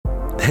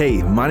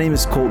Hey, my name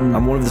is Colton.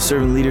 I'm one of the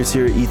servant leaders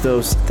here at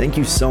Ethos. Thank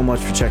you so much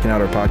for checking out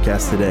our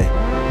podcast today.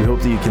 We hope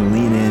that you can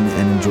lean in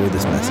and enjoy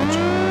this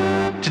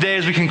message. Today,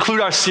 as we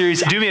conclude our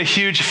series, do me a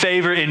huge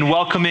favor in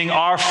welcoming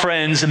our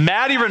friends,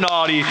 Maddie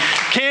Rinaldi,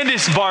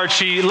 Candace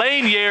Barchi,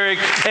 Lane Yerrick,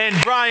 and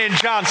Brian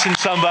Johnson,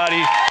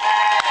 somebody.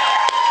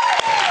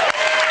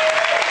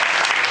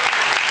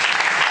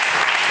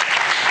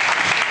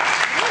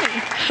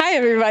 Hi,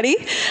 everybody.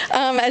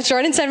 As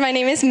Jordan said, my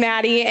name is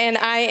Maddie, and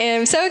I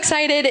am so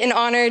excited and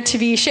honored to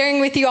be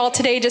sharing with you all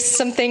today just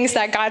some things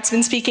that God's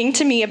been speaking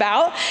to me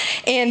about,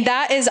 and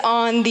that is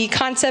on the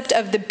concept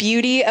of the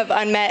beauty of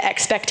unmet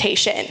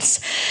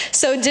expectations.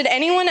 So did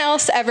anyone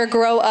else ever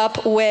grow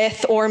up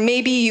with, or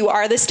maybe you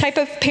are this type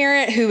of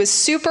parent who is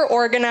super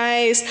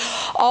organized,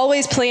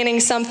 always planning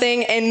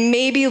something, and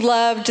maybe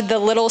loved the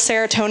little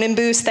serotonin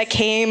boost that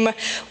came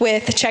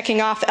with checking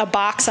off a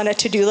box on a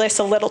to-do list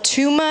a little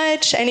too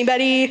much?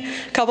 Anybody?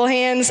 Couple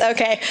hands?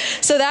 Okay.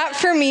 So that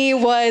for me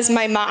was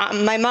my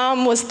mom. My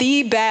mom was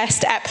the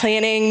best at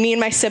planning me and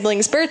my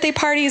siblings' birthday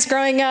parties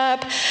growing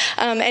up,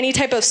 any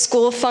type of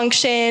school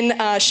function.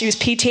 She was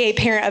PTA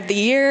Parent of the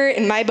Year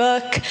in my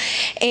book,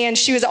 and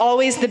she was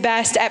always the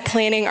best at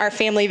planning our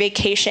family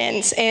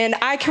vacations. And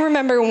I can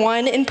remember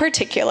one in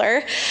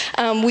particular.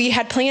 We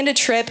had planned a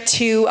trip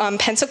to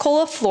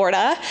Pensacola,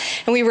 Florida,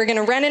 and we were going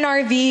to rent an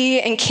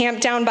RV and camp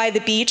down by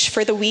the beach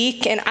for the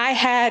week. And I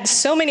had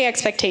so many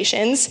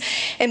expectations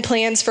and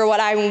plans for what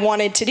I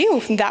wanted to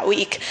do that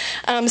week.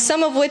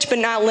 Some of which, but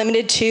not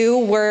limited to,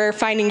 were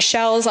finding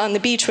shells on the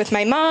beach with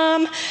my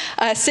mom,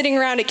 sitting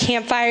around a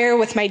campfire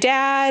with my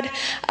dad,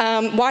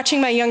 watching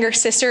my younger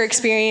sister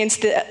experience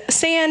the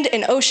sand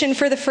and ocean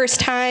for the first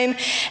time,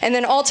 and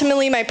then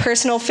ultimately my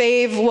personal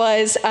fave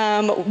was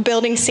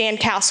building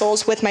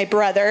sandcastles with my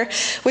brother,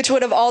 which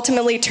would have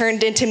ultimately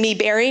turned into me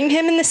burying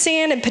him in the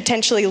sand and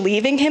potentially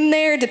leaving him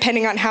there,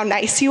 depending on how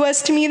nice he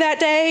was to me that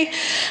day,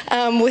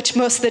 which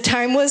most of the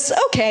time was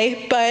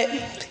okay, but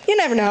you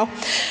never know.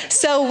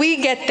 So we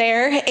get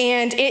there,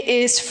 and it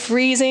is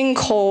freezing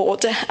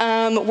cold.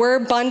 We're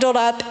bundled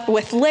up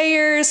with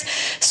layers,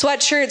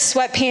 sweatshirts,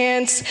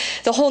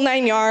 sweatpants, the whole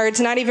 9 yards,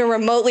 not even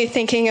remotely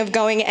thinking of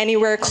going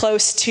anywhere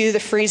close to the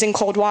freezing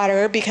cold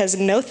water because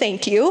no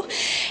thank you.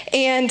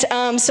 And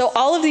so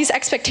all of these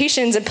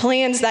expectations and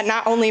plans that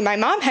not only my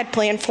mom had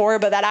planned for,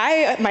 but that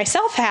I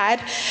myself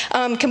had,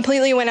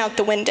 completely went out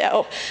the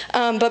window.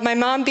 But my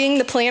mom, being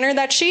the planner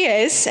that she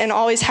is, and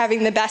always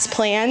having the best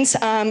plans,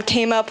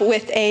 came up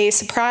with a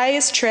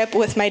surprise trip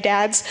with my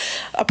dad's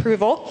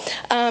approval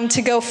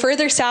to go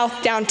further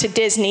south down to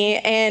Disney.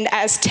 And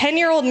as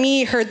 10-year-old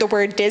me heard the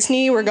word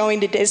Disney, we're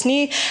going to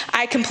Disney,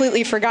 I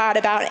completely forgot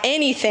about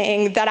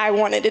anything that I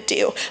wanted to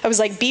do. I was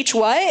like, beach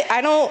what?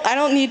 I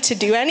don't need to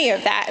do any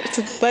of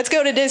that. Let's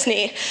go to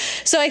Disney.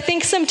 So I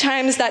think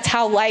sometimes that's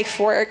how life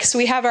works.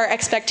 We have our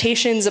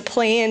expectations of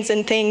plans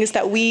and things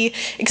that we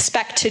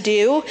expect to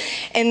do,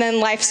 and then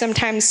life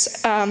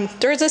sometimes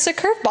throws us a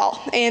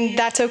curveball, and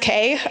that's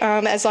okay,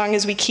 as long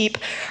as we keep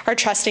our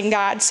trust in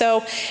God.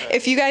 So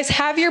if you guys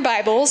have your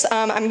Bibles,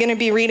 I'm going to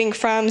be reading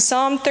from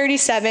Psalm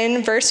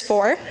 37, verse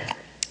 4.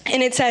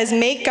 And it says,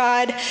 make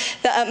God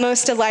the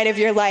utmost delight of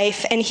your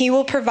life, and he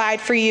will provide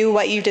for you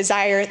what you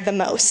desire the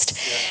most.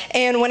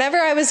 And whenever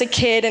I was a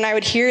kid and I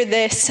would hear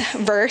this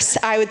verse,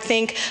 I would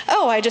think,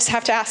 oh, I just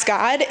have to ask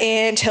God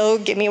and he'll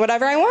give me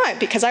whatever I want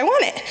because I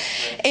want it.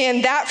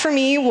 And that for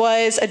me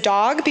was a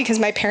dog, because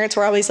my parents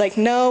were always like,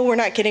 no, we're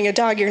not getting a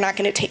dog. You're not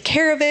going to take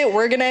care of it.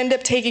 We're going to end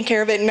up taking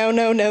care of it. No,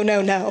 no, no,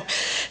 no, no.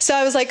 So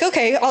I was like,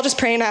 okay, I'll just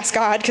pray and ask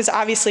God, because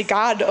obviously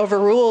God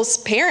overrules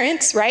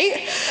parents,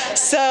 right?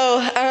 So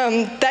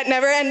that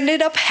never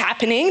ended up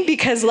happening,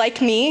 because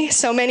like me,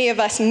 so many of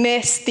us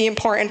miss the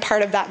important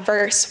part of that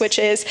verse, which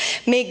is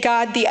make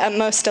God the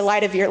utmost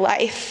delight of your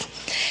life.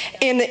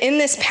 And in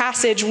this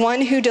passage,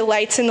 one who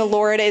delights in the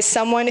Lord is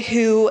someone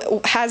who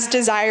has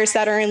desires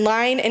that are in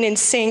line and in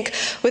sync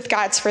with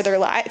God's for their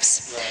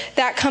lives.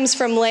 That comes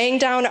from laying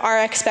down our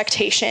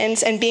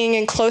expectations and being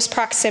in close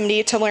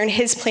proximity to learn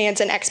his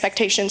plans and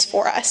expectations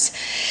for us.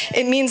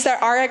 It means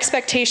that our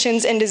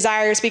expectations and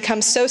desires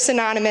become so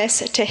synonymous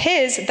to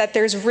his that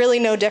there's really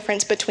no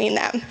difference between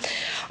them.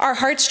 Our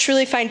hearts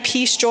truly find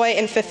peace, joy,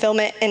 and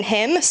fulfillment in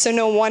him, so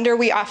no wonder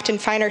we often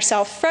find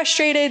ourselves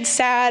frustrated,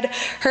 sad,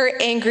 hurt,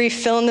 angry,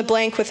 fill in the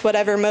blank with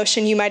whatever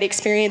emotion you might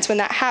experience when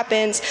that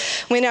happens,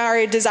 when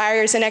our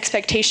desires and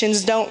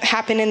expectations don't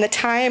happen in the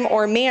time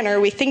or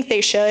manner we think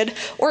they should,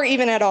 or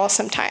even at all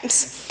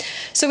sometimes.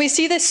 So we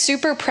see this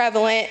super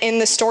prevalent in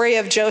the story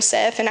of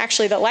Joseph, and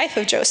actually the life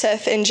of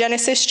Joseph, in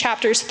Genesis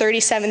chapters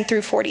 37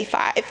 through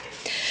 45.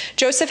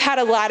 Joseph had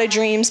a lot of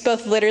dreams,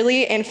 both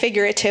literally and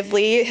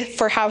figuratively,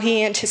 for how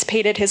he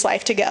anticipated his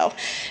life to go.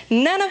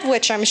 None of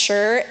which, I'm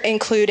sure,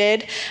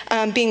 included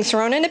being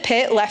thrown in a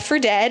pit, left for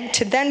dead,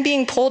 to then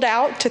being pulled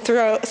out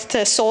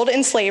to sold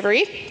in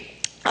slavery,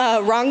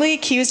 wrongly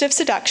accused of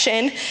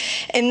seduction,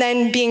 and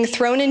then being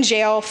thrown in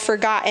jail,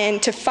 forgotten,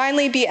 to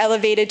finally be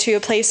elevated to a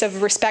place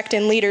of respect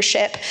and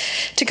leadership,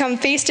 to come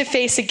face to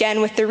face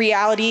again with the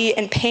reality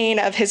and pain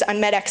of his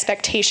unmet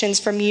expectations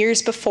from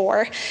years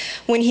before,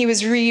 when he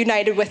was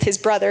reunited with his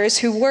brothers,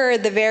 who were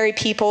the very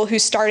people who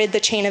started the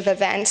chain of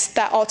events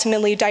that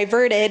ultimately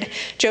diverted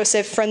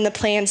Joseph from the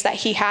plans that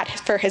he had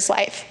for his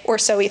life, or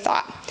so he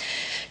thought.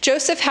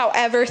 Joseph,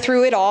 however,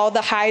 through it all,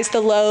 the highs,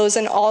 the lows,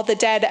 and all the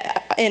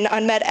dead and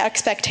unmet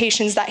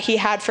expectations that he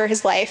had for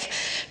his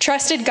life,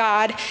 trusted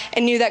God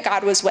and knew that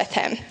God was with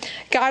him.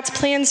 God's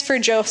plans for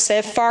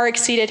Joseph far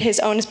exceeded his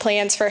own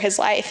plans for his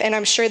life, and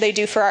I'm sure they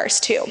do for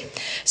ours too.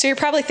 So you're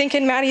probably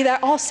thinking, Maddie,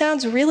 that all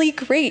sounds really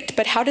great,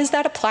 but how does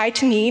that apply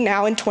to me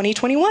now in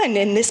 2021,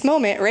 in this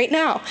moment, right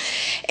now?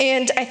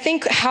 And I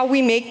think how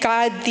we make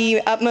God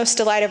the utmost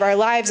delight of our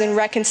lives and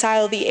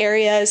reconcile the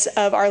areas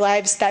of our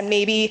lives that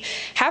maybe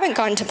haven't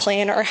gone to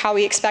plan or how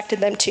we expected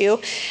them to.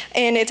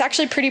 And it's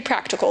actually pretty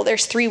practical.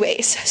 There's 3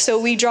 ways. So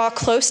we draw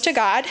close to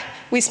God.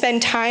 We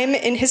spend time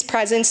in his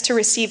presence to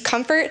receive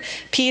comfort,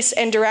 peace,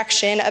 and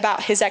direction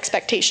about his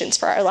expectations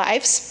for our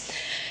lives.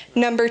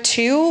 Number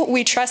 2,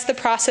 we trust the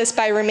process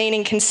by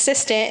remaining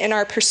consistent in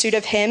our pursuit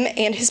of him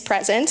and his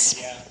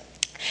presence.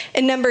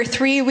 And number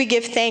 3, we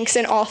give thanks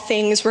in all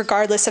things,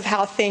 regardless of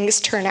how things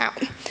turn out.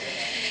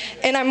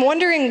 And I'm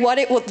wondering what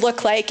it would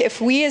look like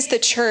if we as the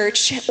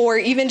church, or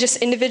even just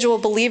individual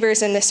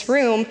believers in this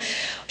room,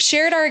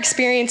 shared our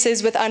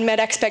experiences with unmet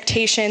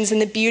expectations and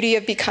the beauty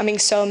of becoming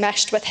so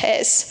meshed with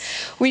his.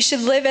 We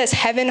should live as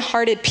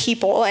heaven-hearted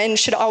people and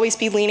should always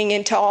be leaning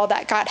into all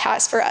that God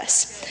has for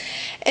us.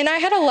 And I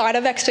had a lot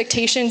of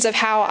expectations of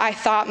how I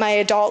thought my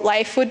adult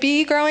life would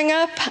be growing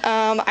up.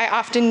 I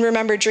often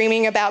remember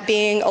dreaming about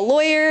being a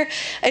lawyer,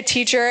 a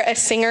teacher, a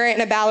singer,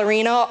 and a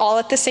ballerina all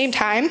at the same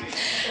time.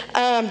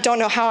 Don't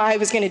know how I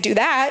was going to do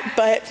that,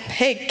 but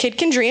hey, kid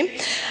can dream.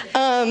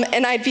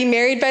 And I'd be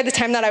married by the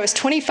time that I was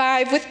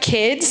 25 with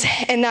kids,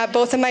 and that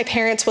both of my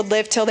parents would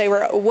live till they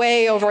were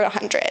way over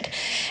 100.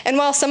 And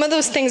while some of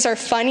those things are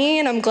funny,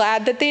 and I'm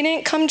glad that they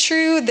didn't come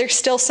true, there's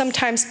still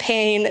sometimes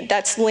pain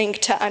that's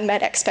linked to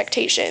unmet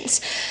expectations.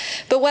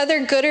 But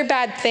whether good or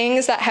bad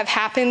things that have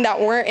happened that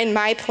weren't in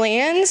my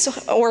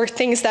plans, or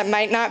things that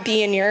might not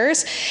be in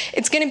yours,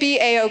 it's going to be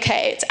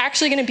a-okay. It's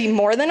actually going to be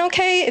more than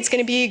okay. It's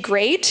going to be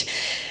great.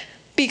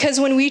 Because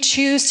when we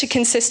choose to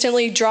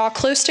consistently draw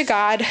close to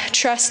God,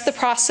 trust the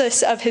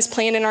process of his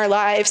plan in our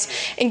lives,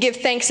 and give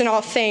thanks in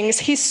all things,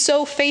 he's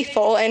so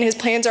faithful and his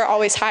plans are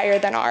always higher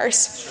than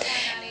ours.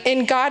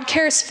 And God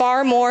cares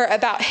far more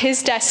about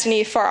his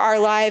destiny for our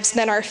lives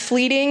than our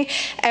fleeting,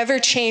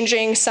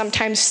 ever-changing,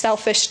 sometimes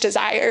selfish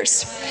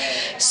desires.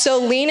 So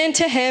lean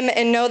into him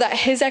and know that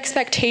his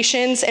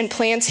expectations and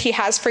plans he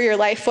has for your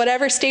life,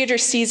 whatever stage or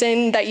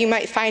season that you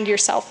might find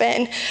yourself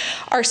in,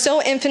 are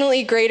so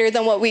infinitely greater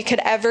than what we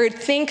could ever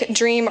think,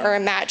 dream, or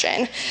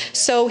imagine.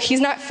 So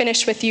he's not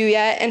finished with you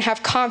yet, and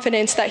have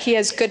confidence that he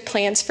has good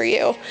plans for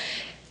you.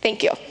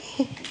 Thank you.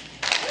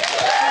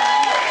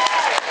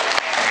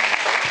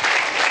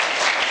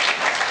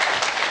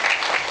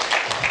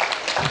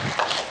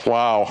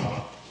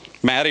 Wow.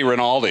 Maddie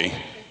Rinaldi,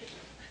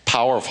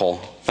 powerful.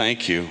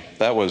 Thank you.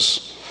 That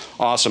was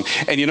awesome.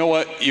 And you know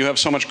what? You have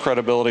so much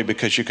credibility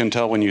because you can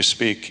tell when you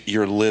speak,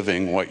 you're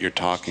living what you're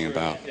talking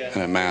about,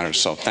 and it matters.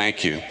 So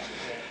thank you.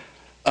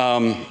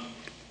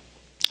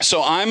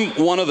 So I'm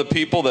one of the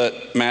people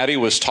that Maddie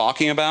was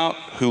talking about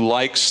who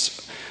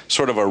likes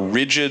sort of a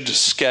rigid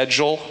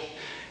schedule.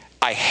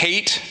 I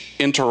hate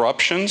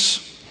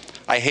interruptions.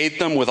 I hate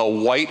them with a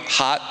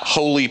white-hot,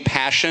 holy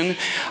passion.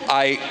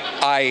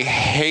 I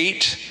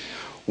hate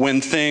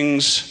when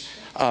things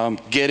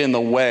get in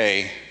the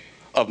way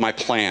of my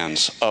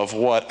plans, of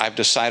what I've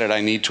decided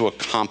I need to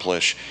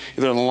accomplish,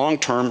 either in the long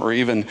term or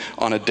even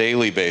on a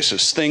daily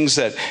basis. Things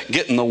that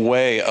get in the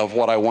way of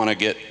what I want to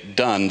get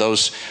done.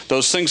 Those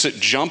things that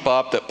jump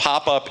up, that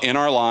pop up in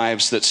our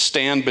lives, that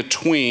stand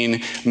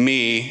between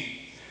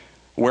me,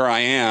 where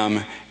I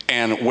am,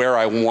 and where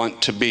I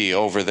want to be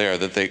over there,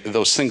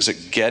 those things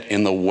that get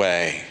in the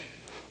way,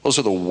 those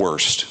are the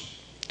worst.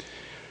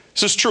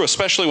 This is true,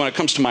 especially when it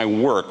comes to my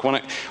work.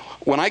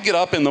 When I get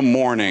up in the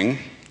morning,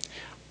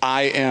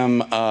 I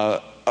am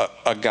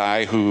a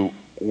guy who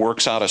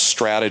works out a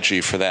strategy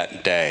for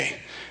that day.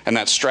 And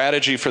that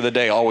strategy for the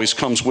day always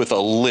comes with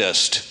a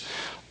list,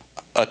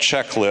 a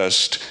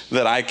checklist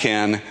that I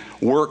can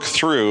work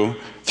through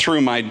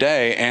my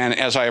day. And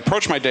as I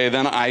approach my day,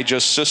 then I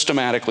just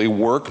systematically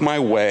work my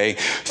way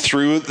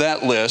through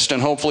that list.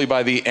 And hopefully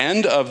by the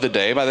end of the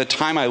day, by the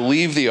time I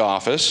leave the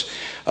office,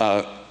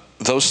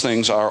 those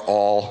things are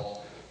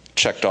all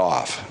checked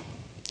off.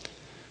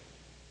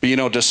 But you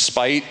know,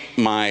 despite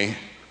my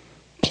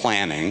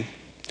planning,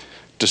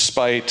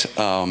 despite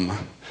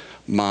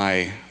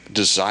my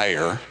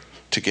desire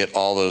to get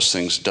all those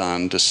things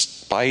done,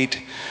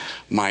 despite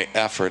my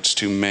efforts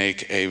to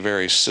make a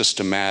very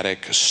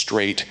systematic,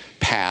 straight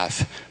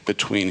path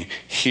between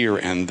here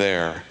and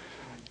there,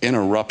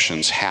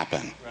 interruptions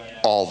happen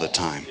all the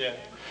time.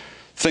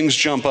 Things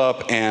jump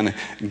up and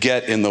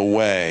get in the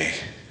way.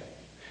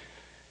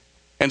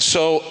 And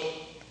so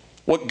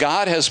what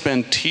God has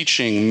been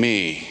teaching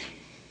me,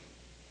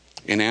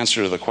 in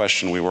answer to the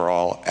question we were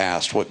all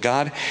asked, what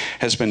God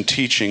has been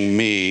teaching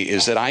me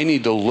is that I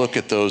need to look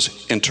at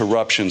those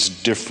interruptions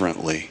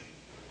differently.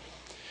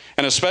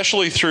 And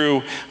especially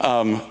through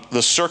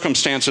the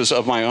circumstances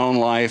of my own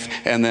life,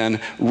 and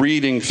then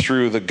reading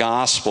through the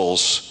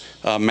Gospels,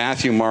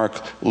 Matthew, Mark,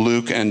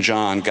 Luke, and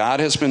John, God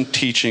has been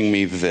teaching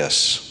me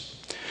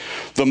this.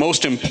 The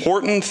most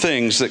important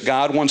things that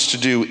God wants to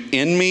do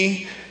in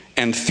me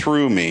and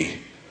through me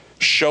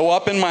show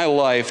up in my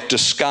life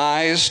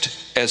disguised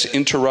as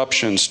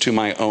interruptions to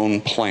my own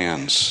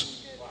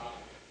plans.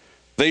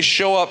 They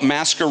show up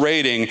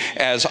masquerading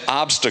as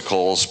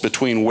obstacles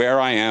between where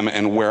I am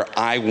and where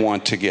I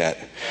want to get.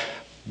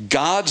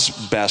 God's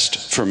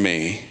best for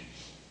me,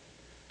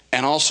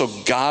 and also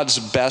God's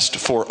best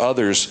for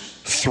others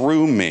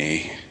through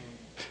me,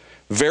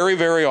 very,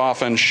 very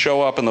often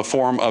show up in the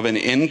form of an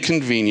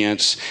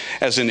inconvenience,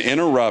 as an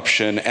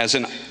interruption, as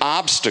an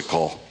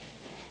obstacle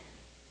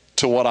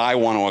to what I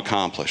want to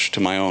accomplish,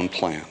 to my own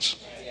plans.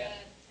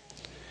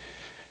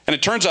 And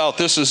it turns out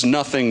this is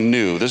nothing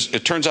new.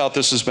 It turns out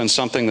this has been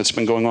something that's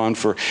been going on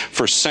for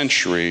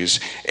centuries.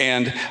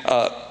 And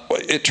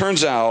it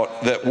turns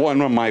out that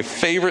one of my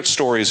favorite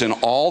stories in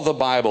all the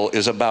Bible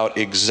is about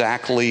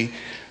exactly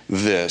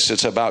this.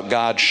 It's about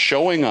God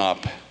showing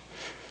up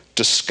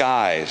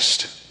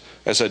disguised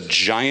as a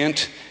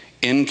giant,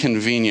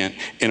 inconvenient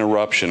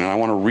interruption. And I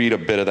want to read a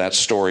bit of that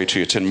story to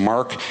you. It's in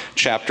Mark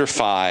chapter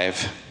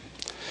 5.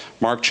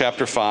 Mark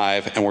chapter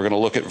 5, and we're going to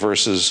look at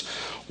verses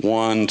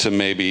 1 to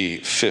maybe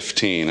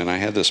 15. And I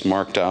had this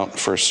marked out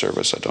first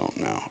service. I don't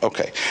know.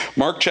 Okay.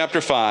 Mark chapter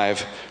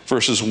 5,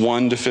 verses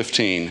 1 to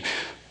 15.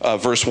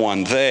 Verse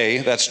 1,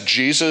 that's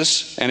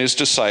Jesus and his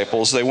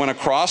disciples, they went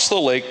across the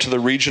lake to the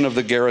region of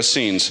the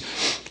Gerasenes.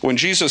 When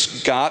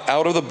Jesus got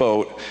out of the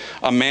boat,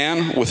 a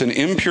man with an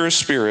impure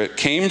spirit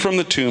came from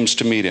the tombs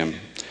to meet him.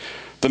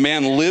 The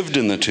man lived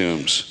in the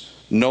tombs.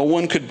 No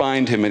one could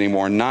bind him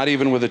anymore, not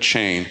even with a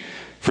chain.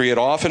 For he had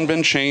often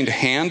been chained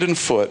hand and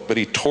foot, but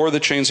he tore the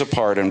chains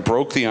apart and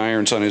broke the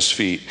irons on his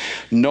feet.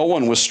 No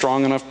one was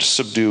strong enough to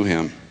subdue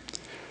him.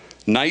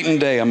 Night and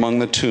day among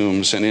the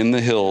tombs and in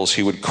the hills,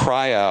 he would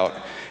cry out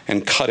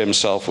and cut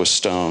himself with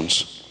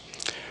stones.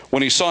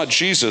 When he saw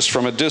Jesus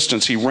from a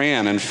distance, he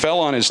ran and fell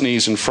on his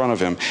knees in front of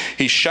him.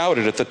 He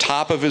shouted at the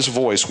top of his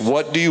voice,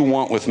 "What do you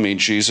want with me,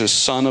 Jesus,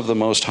 Son of the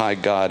Most High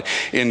God?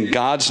 In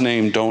God's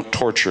name, don't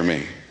torture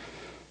me."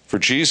 For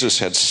Jesus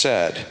had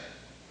said,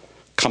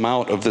 "Come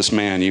out of this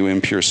man, you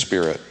impure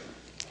spirit."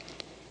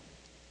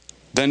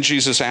 Then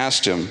Jesus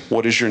asked him,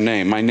 "What is your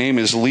name?" "My name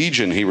is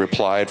Legion," he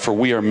replied, "for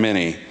we are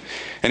many."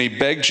 And he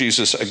begged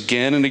Jesus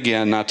again and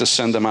again not to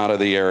send them out of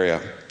the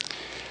area.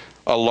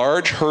 A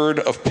large herd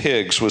of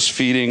pigs was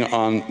feeding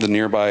on the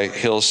nearby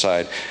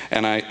hillside.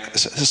 And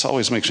this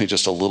always makes me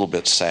just a little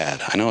bit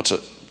sad. I know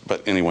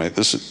but anyway,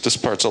 this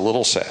part's a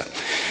little sad.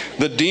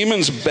 The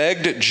demons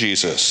begged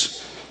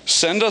Jesus,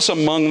 "Send us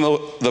among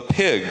the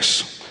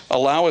pigs.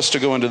 Allow us to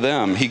go into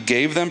them." He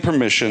gave them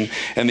permission,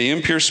 and the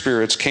impure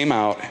spirits came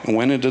out and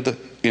went into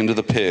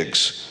the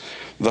pigs.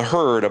 The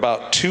herd,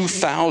 about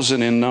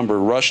 2,000 in number,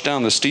 rushed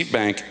down the steep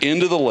bank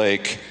into the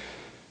lake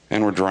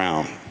and were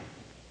drowned.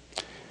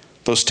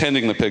 Those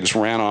tending the pigs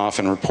ran off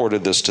and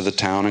reported this to the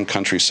town and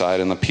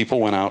countryside, and the people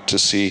went out to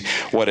see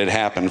what had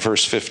happened.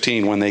 Verse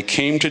 15, when they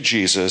came to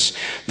Jesus,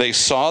 they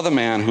saw the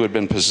man who had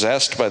been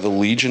possessed by the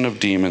legion of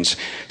demons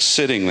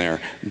sitting there,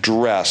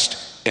 dressed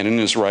and in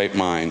his right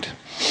mind.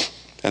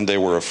 And they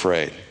were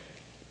afraid.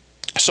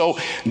 So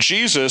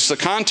Jesus, the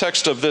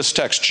context of this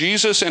text,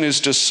 Jesus and his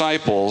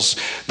disciples,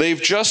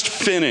 they've just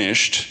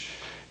finished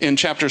in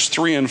chapters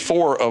 3 and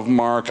 4 of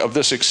Mark of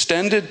this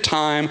extended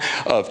time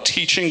of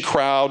teaching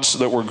crowds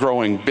that were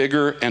growing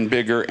bigger and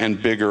bigger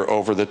and bigger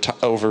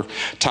over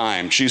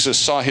time. Jesus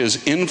saw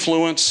his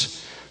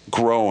influence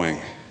growing.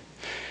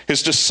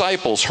 His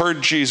disciples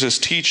heard Jesus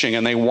teaching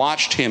and they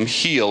watched him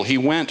heal. He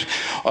went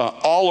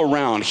all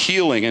around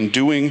healing and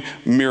doing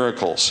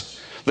miracles.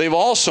 They've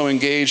also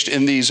engaged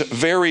in these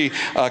very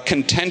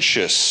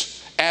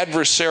contentious,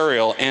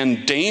 adversarial,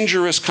 and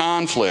dangerous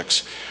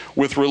conflicts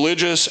with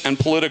religious and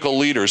political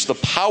leaders. The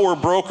power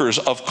brokers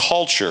of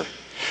culture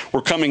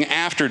were coming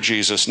after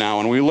Jesus now,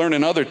 and we learn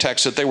in other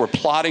texts that they were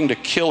plotting to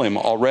kill him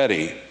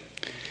already.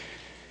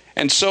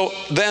 And so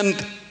then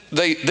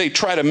they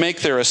try to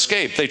make their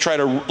escape. They try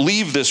to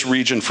leave this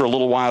region for a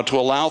little while to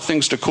allow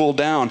things to cool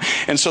down.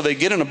 And so they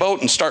get in a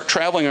boat and start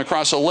traveling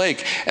across a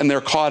lake, and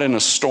they're caught in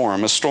a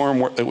storm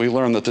that we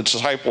learn that the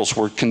disciples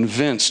were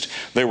convinced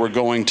they were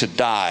going to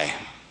die.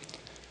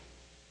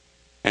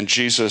 And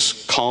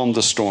Jesus calmed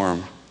the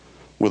storm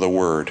with a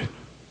word.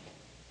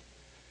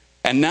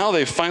 And now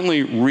they've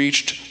finally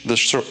reached the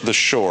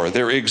shore.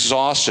 They're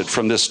exhausted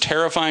from this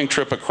terrifying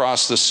trip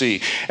across the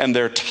sea, and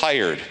they're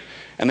tired.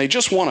 And they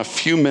just want a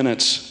few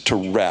minutes to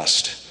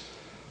rest,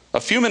 a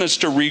few minutes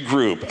to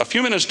regroup, a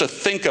few minutes to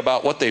think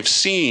about what they've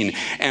seen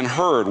and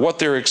heard, what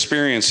they're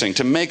experiencing,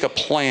 to make a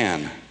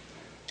plan.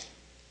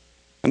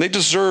 And they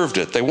deserved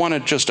it. They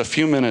wanted just a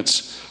few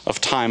minutes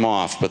of time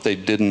off, but they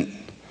didn't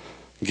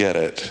get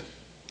it.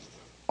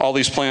 All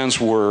these plans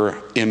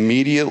were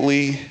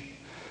immediately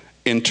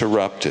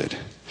interrupted.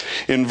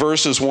 In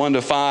verses 1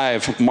 to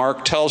 5,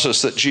 Mark tells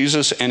us that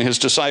Jesus and his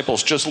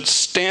disciples, just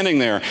standing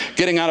there,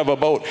 getting out of a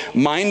boat,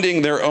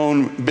 minding their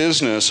own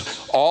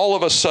business, all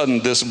of a sudden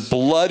this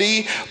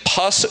bloody,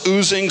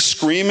 pus-oozing,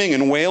 screaming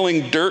and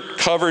wailing,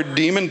 dirt-covered,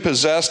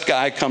 demon-possessed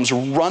guy comes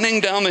running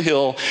down the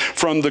hill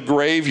from the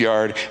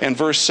graveyard. And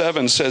verse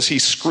 7 says he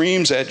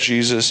screams at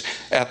Jesus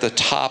at the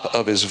top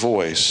of his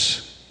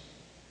voice.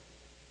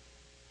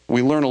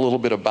 We learn a little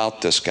bit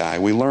about this guy.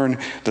 We learn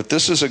that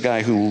this is a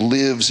guy who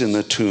lives in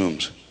the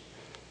tombs.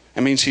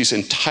 It means he's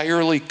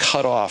entirely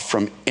cut off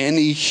from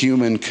any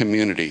human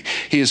community.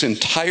 He is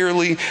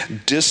entirely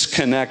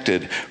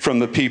disconnected from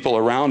the people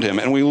around him.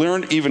 And we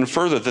learn even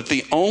further that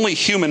the only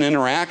human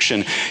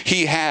interaction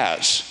he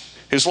has,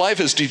 his life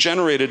has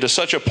degenerated to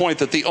such a point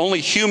that the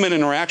only human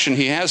interaction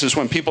he has is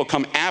when people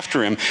come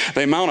after him.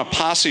 They mount a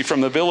posse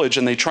from the village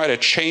and they try to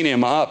chain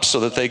him up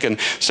so that they can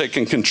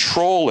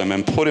control him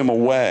and put him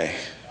away.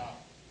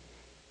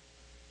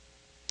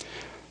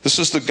 This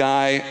is the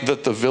guy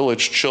that the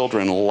village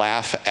children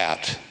laugh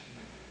at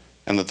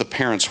and that the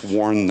parents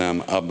warn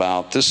them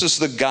about. This is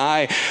the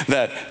guy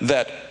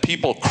that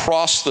people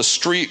cross the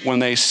street when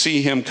they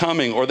see him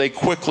coming, or they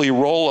quickly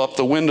roll up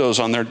the windows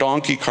on their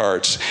donkey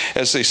carts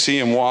as they see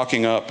him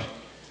walking up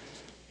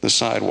the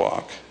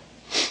sidewalk.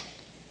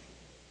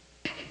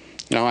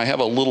 Now, I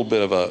have a little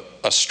bit of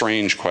a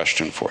strange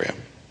question for you.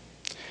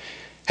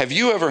 Have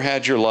you ever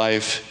had your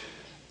life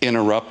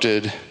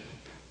interrupted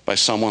by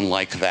someone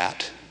like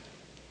that?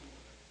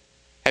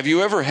 Have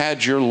you ever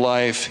had your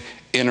life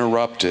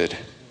interrupted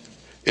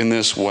in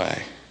this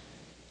way?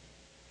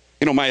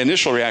 You know, my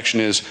initial reaction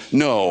is,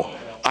 no,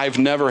 I've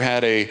never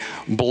had a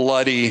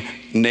bloody,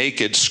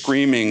 naked,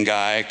 screaming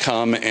guy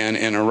come and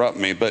interrupt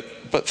me. But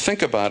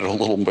think about it a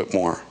little bit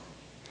more.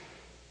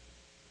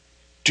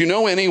 Do you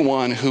know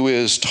anyone who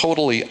is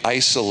totally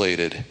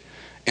isolated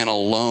and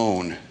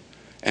alone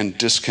and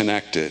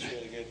disconnected?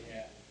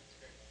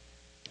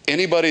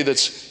 Anybody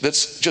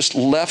that's just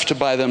left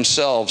by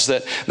themselves,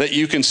 that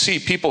you can see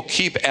people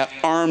keep at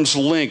arm's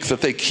length, that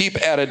they keep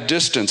at a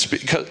distance,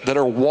 that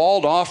are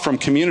walled off from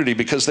community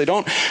because they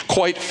don't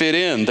quite fit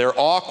in. They're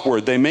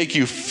awkward. They make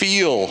you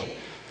feel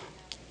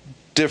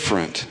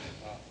different.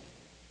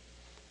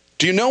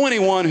 Do you know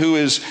anyone who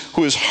is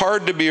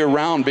hard to be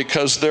around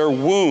because their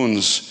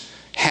wounds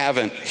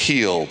haven't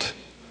healed?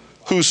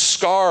 Whose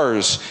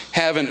scars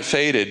haven't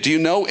faded? Do you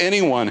know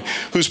anyone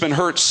who's been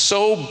hurt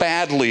so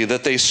badly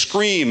that they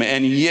scream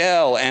and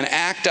yell and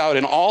act out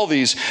in all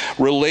these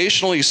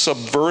relationally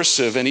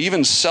subversive and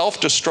even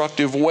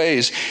self-destructive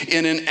ways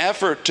in an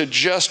effort to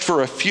just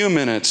for a few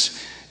minutes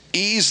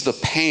ease the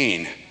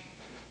pain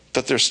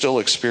that they're still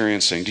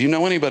experiencing? Do you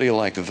know anybody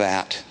like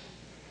that?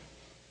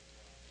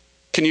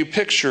 Can you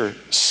picture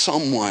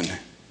someone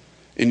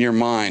in your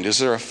mind? Is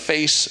there a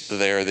face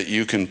there that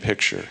you can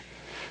picture?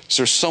 Is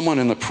there someone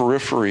in the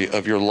periphery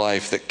of your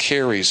life that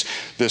carries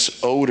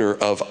this odor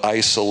of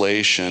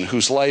isolation,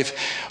 whose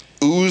life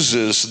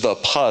oozes the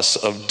pus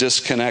of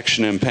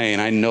disconnection and pain?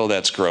 I know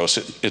that's gross.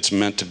 It's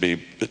meant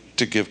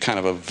to give kind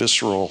of a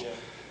visceral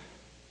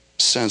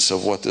sense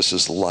of what this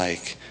is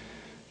like.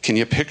 Can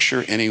you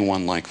picture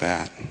anyone like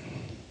that?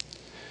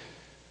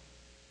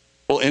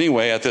 Well,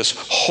 anyway, at this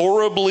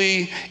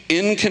horribly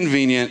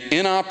inconvenient,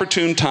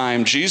 inopportune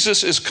time,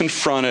 Jesus is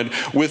confronted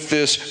with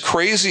this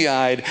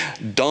crazy-eyed,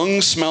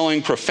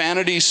 dung-smelling,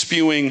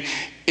 profanity-spewing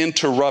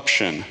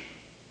interruption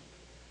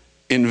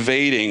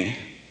invading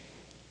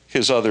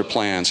his other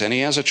plans, and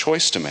he has a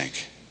choice to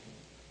make.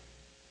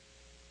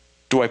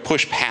 Do I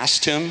push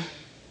past him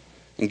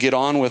and get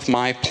on with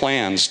my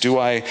plans? Do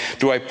I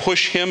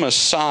push him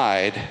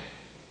aside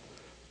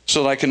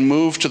so that I can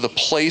move to the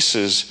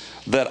places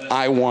that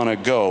I want to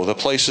go, the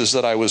places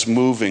that I was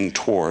moving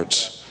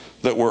towards,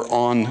 that were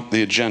on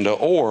the agenda?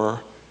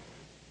 Or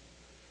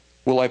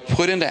will I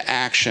put into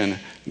action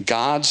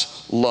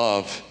God's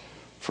love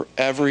for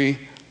every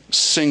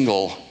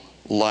single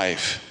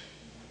life,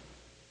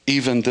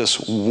 even this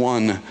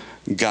one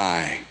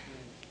guy?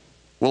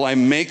 Will I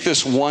make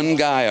this one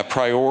guy a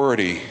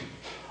priority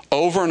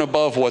over and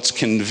above what's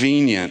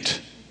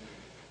convenient,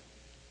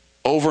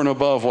 over and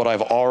above what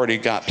I've already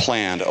got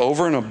planned,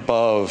 over and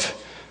above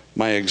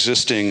my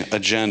existing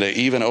agenda,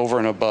 even over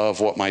and above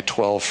what my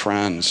 12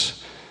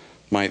 friends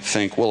might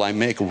think? Will I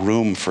make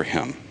room for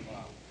him?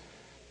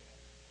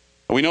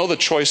 We know the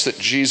choice that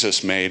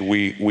Jesus made.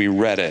 We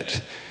read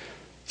it.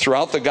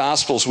 Throughout the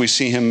Gospels, we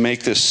see him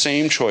make this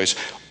same choice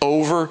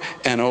over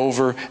and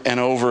over and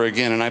over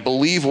again. And I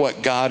believe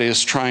what God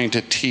is trying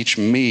to teach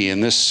me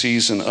in this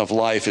season of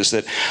life is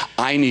that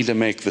I need to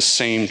make the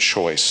same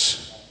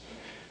choice.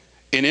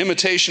 In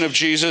imitation of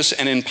Jesus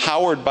and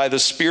empowered by the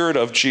Spirit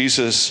of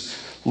Jesus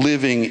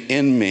living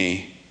in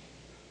me,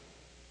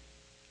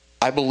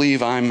 I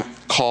believe I'm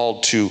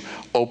called to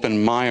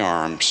open my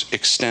arms,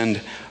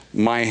 extend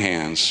my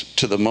hands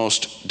to the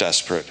most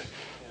desperate,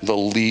 the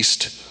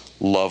least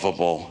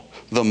lovable,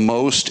 the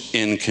most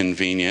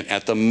inconvenient,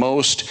 at the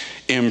most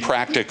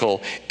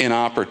impractical,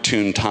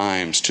 inopportune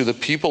times, to the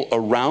people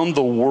around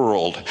the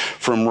world,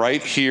 from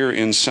right here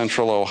in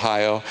Central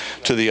Ohio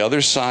to the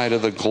other side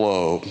of the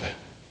globe,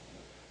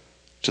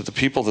 to the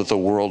people that the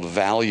world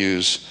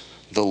values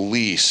the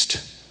least,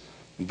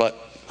 but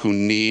who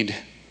need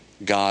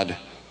God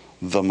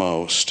the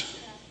most.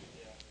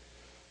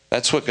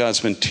 That's what God's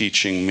been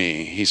teaching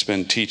me. He's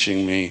been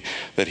teaching me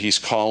that he's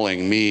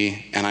calling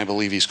me, and I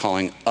believe he's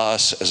calling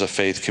us as a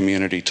faith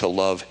community to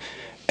love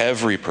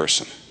every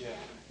person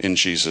in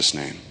Jesus'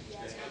 name.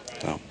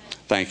 So,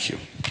 thank you.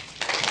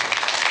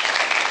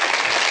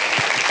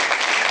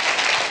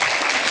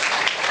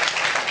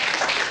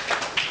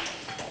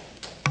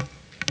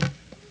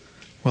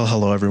 Well,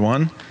 hello,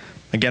 everyone.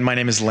 Again, my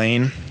name is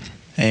Lane,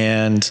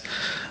 and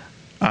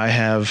I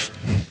have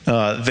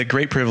the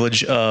great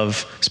privilege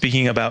of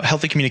speaking about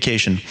healthy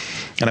communication.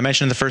 And I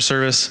mentioned in the first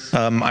service,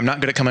 I'm not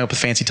good at coming up with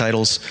fancy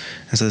titles,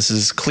 and so this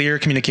is clear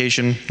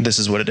communication. This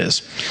is what it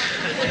is.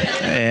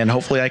 And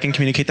hopefully I can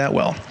communicate that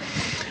well.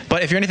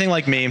 But if you're anything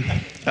like me,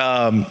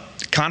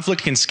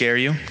 conflict can scare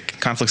you.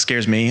 Conflict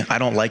scares me. I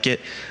don't like it.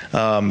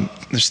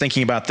 Just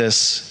thinking about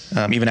this,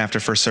 even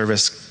after first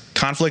service,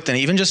 conflict and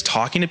even just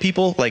talking to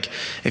people. Like,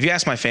 if you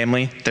ask my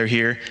family, they're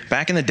here.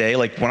 Back in the day,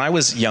 like when I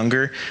was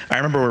younger, I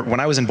remember when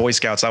I was in Boy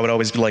Scouts, I would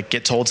always like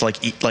get told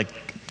to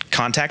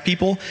contact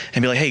people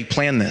and be like, hey,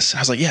 plan this. I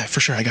was like, yeah, for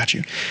sure, I got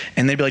you.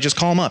 And they'd be like, just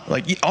call them up.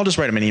 Like, I'll just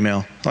write them an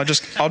email. I'll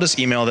just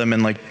email them,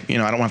 and I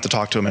don't have to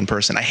talk to them in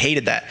person. I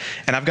hated that.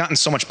 And I've gotten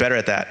so much better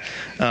at that.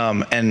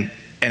 And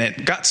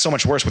it got so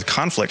much worse with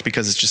conflict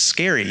because it's just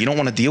scary. You don't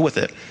want to deal with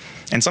it.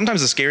 And sometimes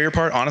the scarier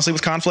part, honestly,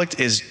 with conflict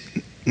is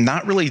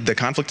not really the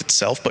conflict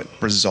itself, but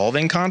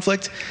resolving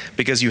conflict,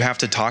 because you have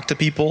to talk to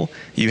people,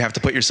 you have to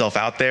put yourself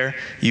out there,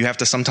 you have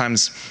to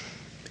sometimes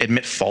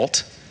admit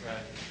fault. Right.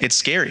 It's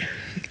scary,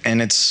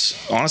 and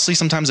it's honestly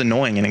sometimes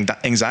annoying and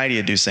anxiety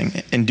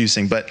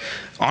inducing, but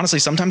honestly,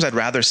 sometimes I'd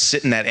rather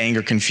sit in that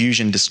anger,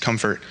 confusion,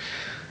 discomfort,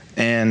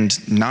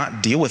 and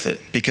not deal with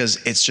it,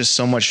 because it's just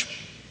so much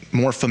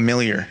more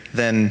familiar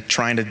than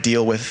trying to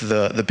deal with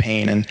the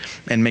pain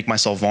and make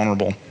myself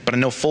vulnerable. But I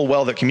know full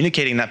well that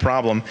communicating that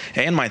problem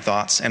and my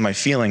thoughts and my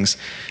feelings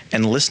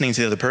and listening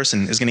to the other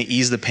person is going to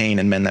ease the pain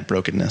and mend that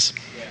brokenness.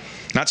 Yeah.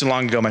 Not too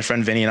long ago, my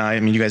friend Vinny and I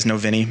mean, you guys know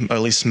Vinny, or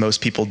at least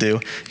most people do.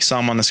 You saw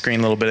him on the screen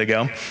a little bit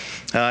ago.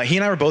 He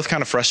and I were both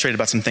kind of frustrated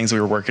about some things we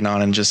were working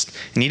on and just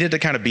needed to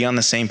kind of be on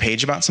the same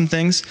page about some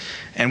things,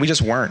 and we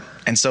just weren't.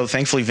 And so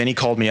thankfully, Vinny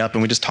called me up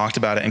and we just talked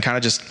about it and kind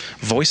of just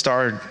voiced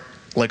our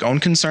own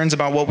concerns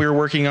about what we were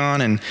working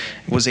on, and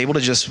was able to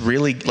just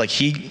really,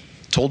 he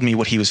told me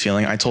what he was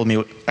feeling. I told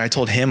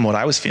him what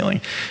I was feeling.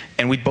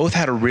 And we both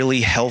had a really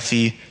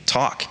healthy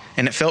talk,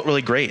 and it felt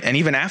really great. And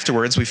even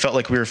afterwards, we felt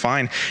like we were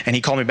fine. And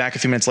he called me back a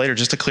few minutes later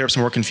just to clear up some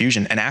more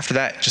confusion. And after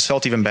that, it just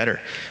felt even better.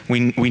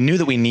 We knew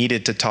that we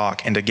needed to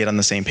talk and to get on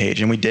the same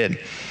page, and we did.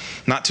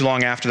 Not too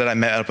long after that, I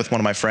met up with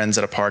one of my friends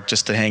at a park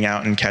just to hang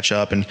out and catch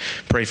up and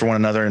pray for one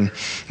another. And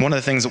one of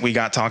the things that we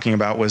got talking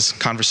about was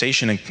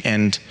conversation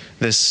and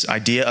this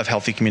idea of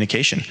healthy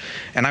communication.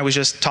 And I was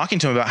just talking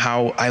to him about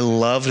how I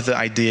loved the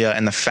idea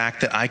and the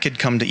fact that I could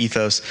come to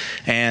Ethos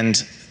and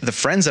the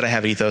friends that I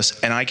have at Ethos,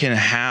 and I can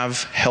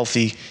have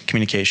healthy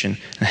communication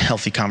and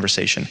healthy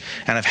conversation.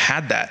 And I've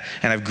had that,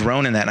 and I've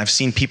grown in that, and I've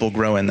seen people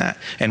grow in that.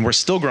 And we're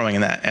still growing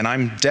in that, and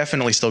I'm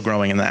definitely still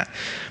growing in that.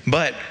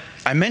 But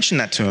I mentioned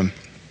that to him,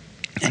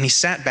 and he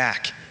sat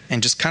back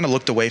and just kind of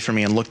looked away from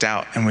me and looked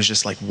out and was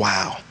just like,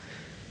 wow,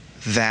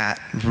 that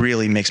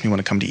really makes me want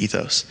to come to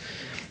Ethos.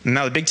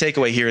 Now, the big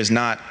takeaway here is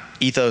not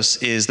Ethos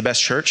is the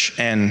best church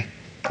and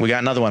we got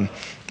another one.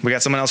 We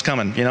got someone else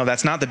coming.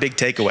 That's not the big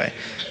takeaway.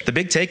 The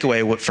big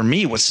takeaway,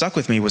 what stuck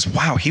with me was,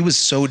 wow, he was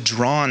so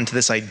drawn to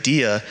this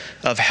idea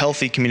of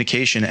healthy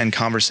communication and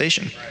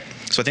conversation.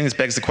 So I think this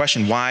begs the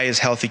question, why is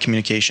healthy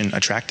communication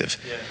attractive?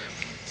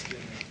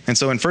 And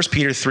so in 1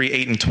 Peter 3,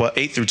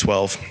 8 through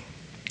 12,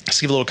 just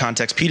to give a little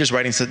context, Peter's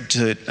writing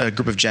to a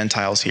group of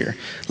Gentiles here,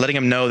 letting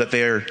them know that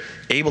they're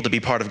able to be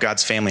part of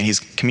God's family. He's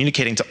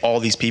communicating to all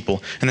these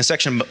people. In the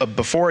section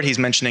before it, he's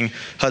mentioning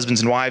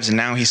husbands and wives, and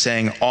now he's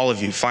saying, all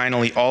of you,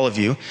 finally, all of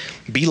you,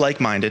 be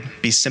like-minded,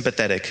 be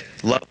sympathetic,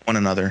 love one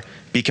another,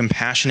 be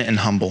compassionate and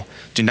humble.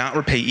 Do not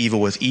repay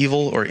evil with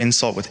evil or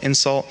insult with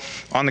insult.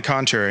 On the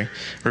contrary,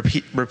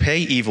 repay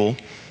evil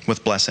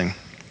with blessing,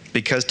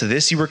 because to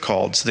this you were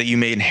called, so that you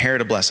may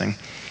inherit a blessing.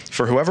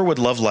 For whoever would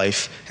love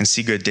life and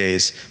see good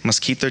days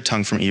must keep their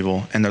tongue from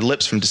evil and their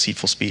lips from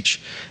deceitful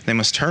speech. They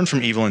must turn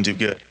from evil and do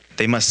good.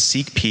 They must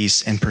seek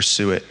peace and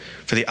pursue it.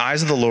 For the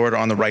eyes of the Lord are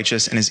on the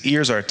righteous, and his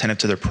ears are attentive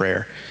to their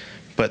prayer.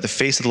 But the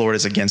face of the Lord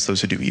is against those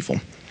who do evil.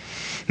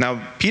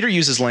 Now, Peter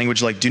uses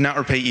language like, do not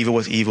repay evil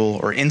with evil,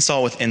 or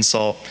insult with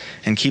insult,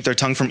 and keep their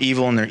tongue from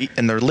evil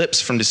and their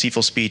lips from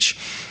deceitful speech.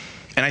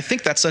 And I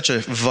think that's such a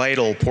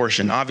vital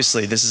portion.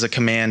 Obviously, this is a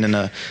command and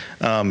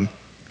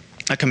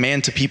a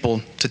command to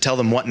people to tell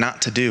them what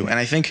not to do. And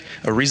I think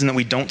a reason that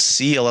we don't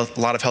see a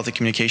lot of healthy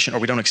communication, or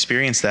we don't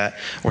experience that,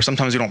 or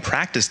sometimes we don't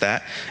practice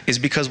that, is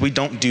because we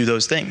don't do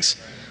those things.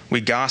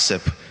 We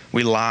gossip,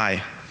 we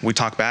lie, We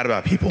talk bad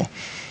about people.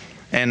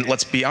 And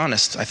let's be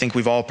honest, I think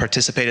we've all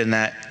participated in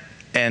that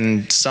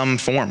in some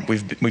form.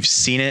 We've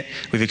seen it,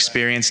 we've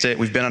experienced it,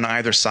 we've been on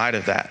either side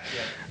of that.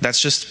 Yeah. That's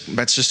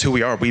just who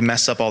we are. We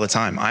mess up all the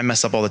time. I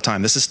mess up all the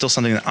time. This is still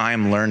something that I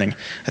am learning.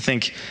 I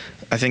think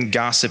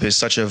gossip is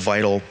such a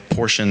vital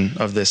portion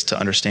of this to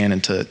understand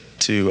and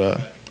to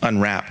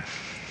unwrap.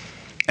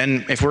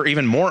 And if we're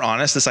even more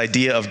honest, this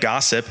idea of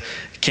gossip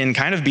can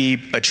kind of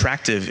be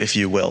attractive, if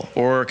you will,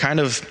 or kind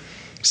of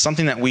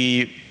something that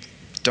we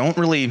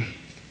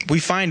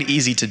find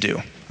easy to do,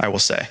 I will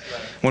say.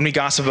 Right. When we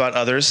gossip about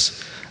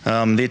others,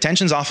 the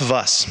attention's off of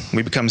us.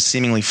 We become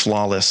seemingly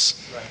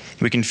flawless. Right.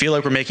 We can feel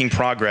like we're making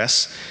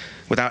progress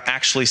without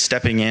actually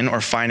stepping in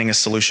or finding a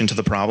solution to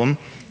the problem.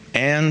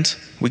 And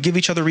we give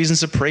each other reasons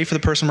to pray for the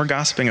person we're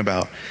gossiping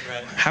about.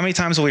 Right. How many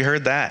times have we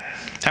heard that?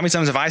 How many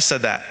times have I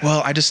said that?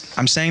 Well,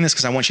 I'm saying this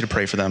because I want you to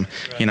pray for them.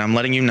 Right. I'm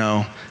letting you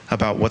know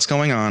about what's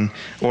going on.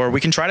 Or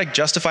we can try to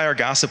justify our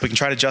gossip. We can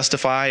try to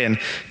justify and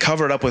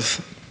cover it up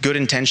with good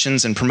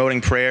intentions and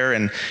promoting prayer.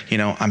 And,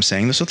 I'm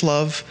saying this with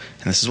love,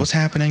 and this is what's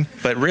happening.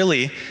 But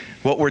really,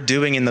 what we're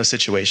doing in those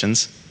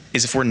situations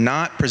is if we're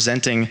not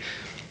presenting,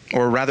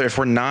 or rather if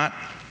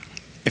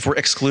we're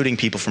excluding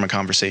people from a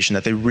conversation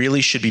that they really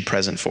should be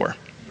present for.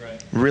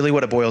 Right. Really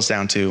what it boils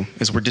down to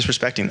is we're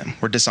disrespecting them.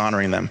 We're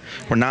dishonoring them.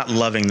 We're not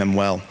loving them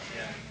well.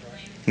 Yeah.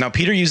 Right. Now,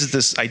 Peter uses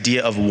this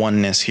idea of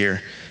oneness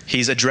here.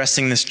 He's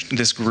addressing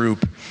this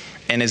group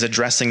and is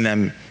addressing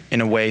them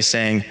in a way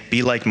saying,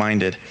 be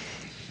like-minded.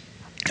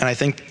 And I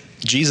think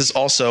Jesus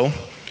also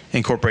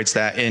incorporates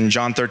that in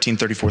John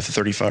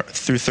 13:34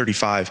 through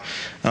 35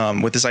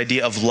 with this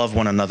idea of love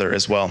one another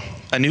as well.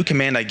 A new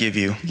command I give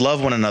you,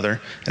 love one another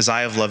as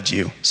I have loved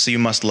you, so you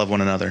must love one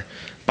another.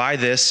 By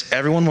this,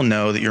 everyone will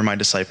know that you're my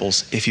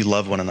disciples if you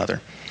love one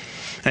another.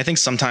 And I think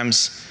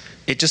sometimes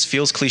it just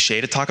feels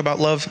cliche to talk about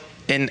love.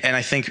 And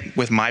I think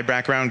with my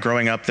background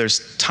growing up,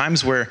 there's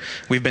times where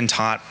we've been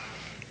taught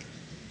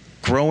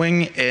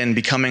growing and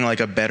becoming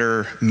like a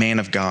better man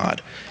of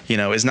God,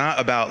 is not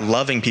about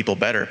loving people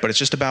better, but it's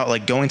just about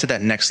like going to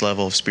that next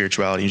level of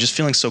spirituality and just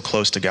feeling so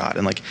close to God.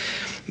 And like,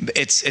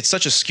 it's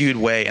such a skewed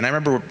way. And I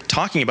remember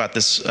talking about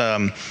this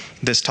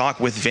talk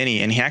with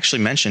Vinny, and he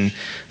actually mentioned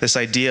this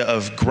idea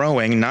of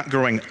growing, not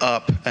growing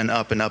up and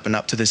up and up and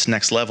up to this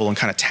next level and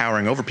kind of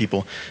towering over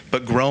people,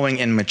 but growing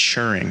and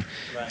maturing.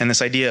 Right. And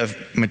this idea of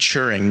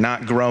maturing,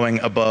 not growing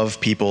above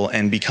people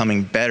and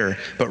becoming better,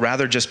 but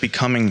rather just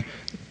becoming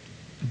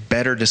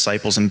better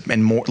disciples and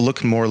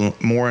looking more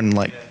and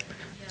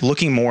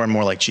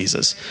more like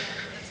Jesus.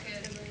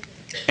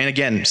 And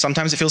again,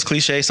 sometimes it feels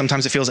cliche,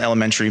 sometimes it feels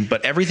elementary,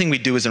 but everything we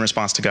do is in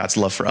response to God's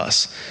love for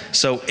us.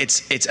 So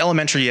it's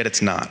elementary, yet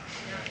it's not.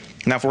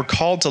 Now, if we're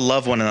called to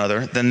love one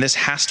another, then this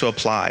has to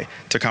apply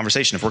to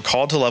conversation. If we're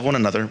called to love one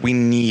another, we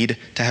need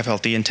to have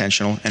healthy,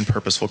 intentional, and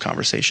purposeful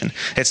conversation.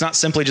 It's not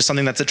simply just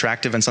something that's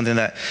attractive and something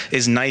that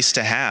is nice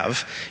to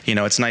have.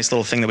 It's a nice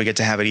little thing that we get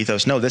to have at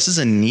Ethos. No, this is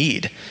a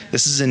need.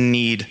 This is a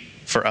need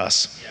for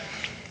us.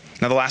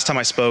 Now, the last time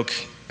I spoke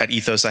at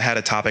Ethos, I had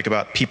a topic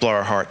about people are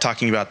our heart,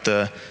 talking about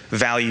the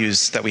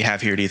values that we have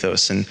here at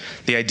Ethos and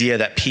the idea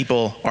that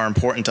people are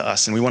important to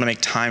us and we want to make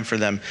time for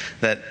them,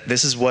 that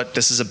this is what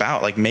this is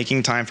about, like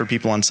making time for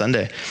people on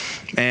Sunday.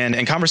 And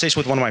in conversation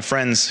with one of my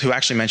friends who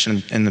actually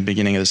mentioned in the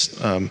beginning of this,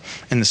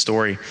 in the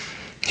story,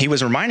 he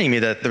was reminding me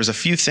that there was a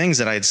few things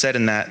that I had said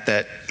in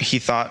that he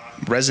thought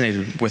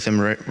resonated with him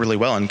really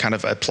well and kind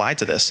of applied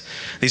to this.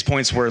 These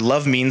points were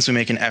love means we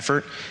make an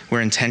effort,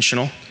 we're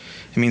intentional.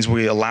 It means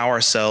we allow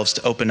ourselves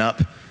to open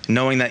up,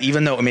 knowing that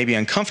even though it may be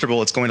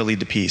uncomfortable, it's going to lead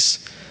to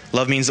peace.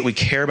 Love means that we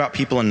care about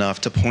people enough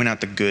to point out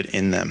the good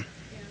in them.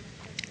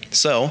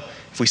 So,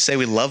 if we say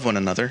we love one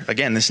another,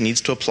 again, this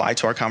needs to apply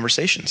to our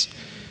conversations.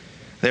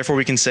 Therefore,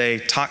 we can say,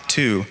 talk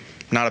to,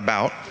 not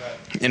about.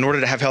 In order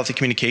to have healthy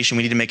communication,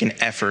 we need to make an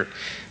effort.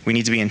 We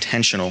need to be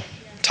intentional.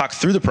 Talk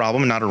through the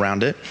problem, not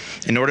around it.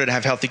 In order to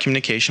have healthy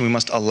communication, we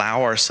must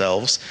allow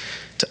ourselves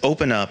to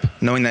open up,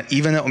 knowing that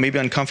even though it may be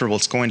uncomfortable,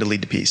 it's going to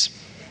lead to peace.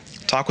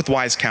 Talk with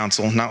wise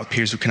counsel, not with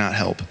peers who cannot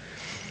help.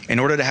 In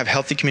order to have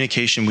healthy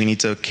communication, we need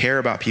to care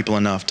about people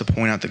enough to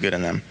point out the good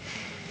in them.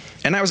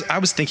 And I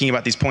was thinking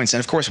about these points, and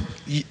of course,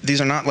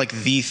 these are not like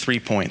the 3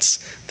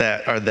 points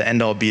that are the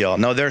end-all, be-all.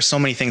 No, there are so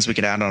many things we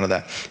could add onto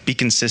that. Be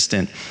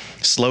consistent,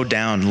 slow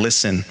down,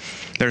 listen.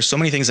 There are so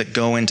many things that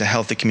go into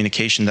healthy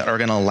communication that are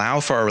going to allow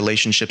for our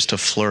relationships to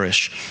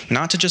flourish,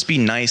 not to just be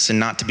nice and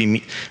not to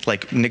be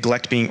like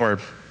neglect being or.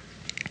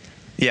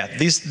 Yeah,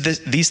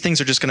 these things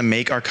are just going to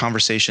make our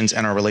conversations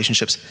and our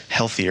relationships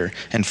healthier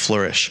and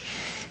flourish.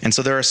 And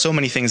so there are so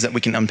many things that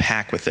we can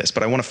unpack with this,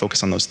 but I want to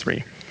focus on those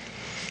 3.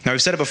 Now,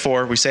 we've said it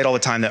before, we say it all the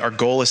time, that our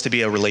goal is to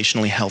be a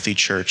relationally healthy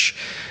church.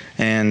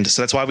 And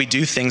so that's why we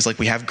do things like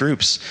we have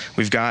groups.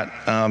 We've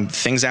got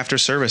things after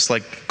service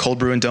like cold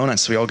brew and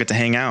donuts, so we all get to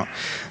hang out.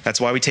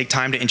 That's why we take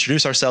time to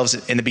introduce ourselves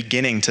in the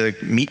beginning, to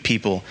meet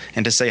people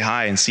and to say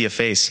hi and see a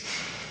face.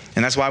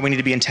 And that's why we need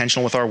to be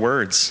intentional with our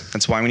words.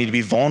 That's why we need to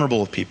be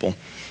vulnerable with people.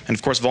 And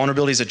of course,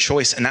 vulnerability is a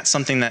choice, and that's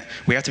something that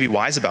we have to be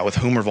wise about with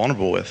whom we're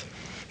vulnerable with.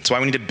 That's why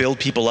we need to build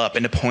people up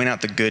and to point out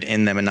the good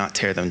in them and not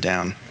tear them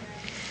down.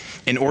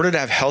 In order to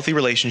have healthy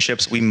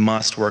relationships, we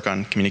must work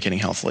on communicating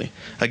healthily.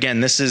 Again,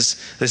 this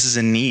is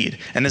a need,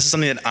 and this is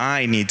something that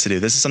I need to do.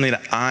 This is something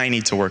that I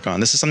need to work on.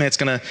 This is something that's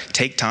going to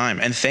take time,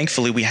 and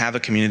thankfully we have a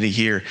community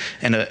here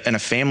and a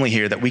family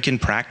here that we can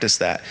practice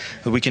that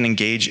we can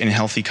engage in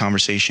healthy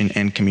conversation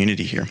and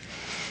community here.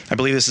 I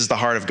believe this is the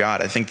heart of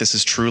God. I think this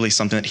is truly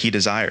something that he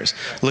desires.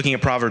 Looking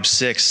at Proverbs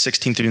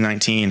 6:16 through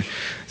 19,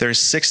 there are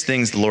 6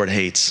 things the Lord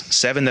hates,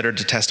 7 that are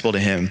detestable to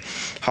him: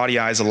 haughty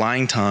eyes, a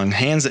lying tongue,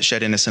 hands that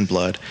shed innocent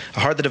blood, a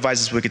heart that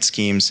devises wicked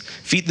schemes,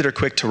 feet that are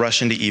quick to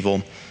rush into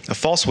evil, a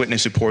false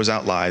witness who pours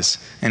out lies,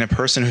 and a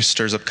person who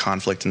stirs up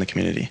conflict in the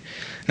community.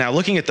 Now,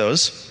 looking at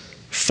those,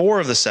 4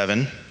 of the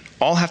 7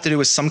 all have to do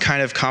with some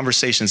kind of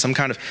conversation,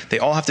 they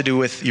all have to do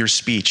with your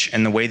speech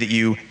and the way that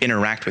you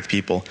interact with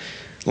people.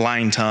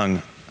 Lying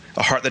tongue,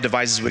 a heart that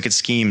devises wicked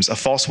schemes, a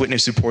false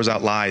witness who pours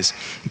out lies,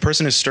 a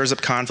person who stirs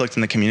up conflict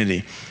in the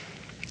community.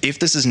 If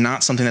this is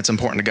not something that's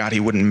important to God, he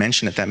wouldn't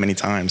mention it that many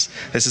times.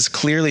 This is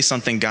clearly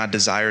something God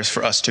desires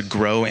for us to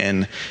grow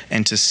in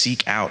and to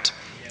seek out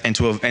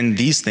and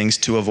these things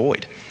to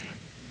avoid.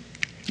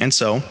 And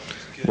so,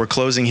 we're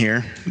closing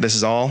here. This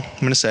is all I'm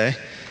going to say.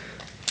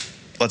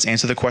 Let's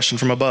answer the question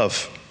from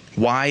above.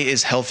 Why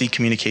is healthy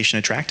communication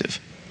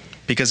attractive?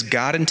 Because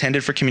God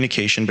intended for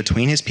communication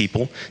between his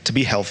people to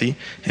be healthy,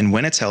 and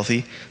when it's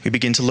healthy, we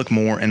begin to look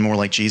more and more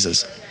like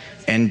Jesus.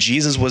 And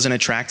Jesus was an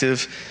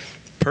attractive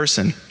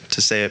person,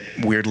 to say it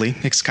weirdly.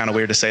 It's kind of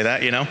weird to say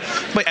that,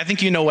 but I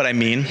think you know what I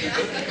mean.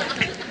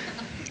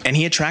 And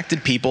he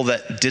attracted people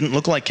that didn't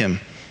look like him.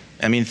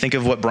 I mean, think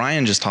of what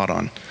Brian just taught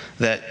on,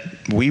 that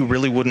we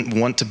really wouldn't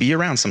want to be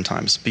around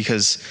sometimes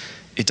because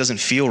it doesn't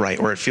feel right,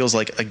 or it feels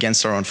like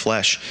against our own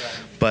flesh.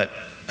 But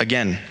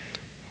again,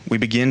 we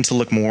begin to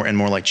look more and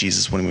more like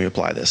Jesus when we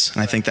apply this.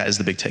 And I think that is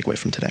the big takeaway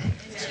from today.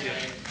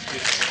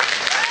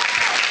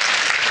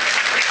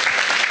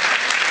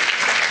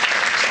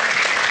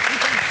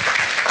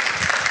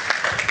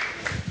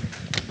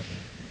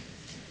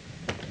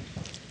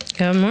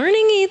 Good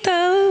morning,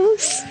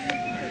 Ethos.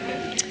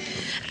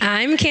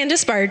 I'm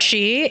Candace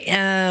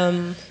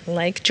Barchi,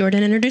 like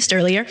Jordan introduced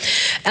earlier.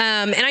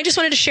 And I just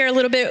wanted to share a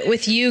little bit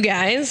with you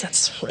guys.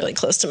 That's really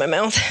close to my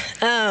mouth.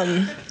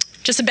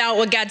 Just about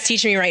what God's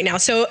teaching me right now.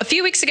 So a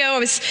few weeks ago, I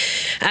was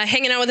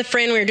hanging out with a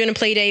friend. We were doing a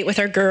play date with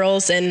our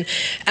girls, and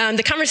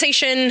the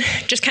conversation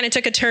just kind of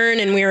took a turn,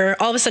 and we were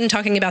all of a sudden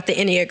talking about the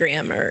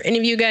Enneagram. Are any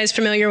of you guys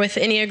familiar with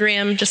the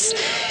Enneagram? Just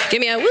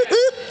give me a whoop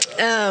whoop.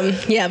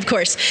 Yeah, of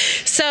course.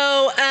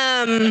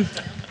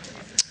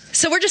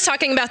 So we're just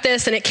talking about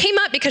this, and it came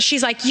up because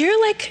she's like, what's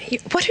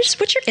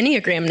your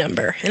Enneagram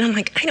number? And I'm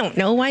like, I don't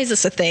know. Why is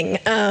this a thing?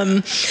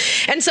 And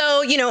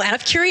so, out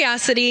of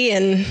curiosity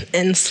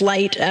and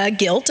slight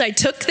guilt, I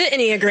took the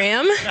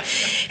Enneagram,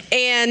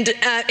 and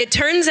it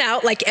turns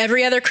out, like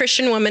every other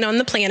Christian woman on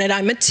the planet,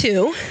 I'm a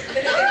 2.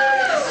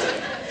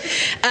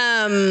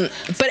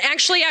 But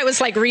actually I was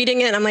like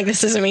reading it and I'm like,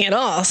 this isn't me at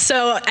all.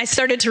 So I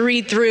started to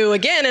read through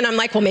again and I'm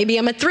like, well, maybe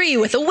I'm a 3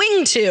 with a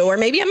wing 2, or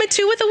maybe I'm a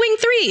 2 with a wing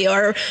 3,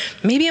 or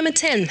maybe I'm a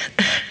 10.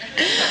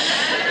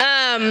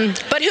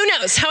 But who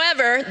knows?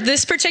 However,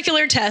 this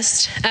particular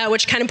test,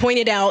 which kind of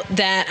pointed out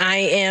that I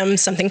am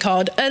something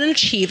called an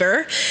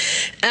achiever,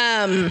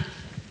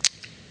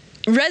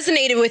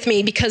 resonated with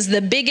me because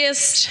the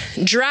biggest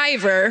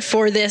driver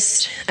for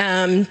this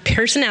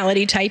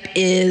personality type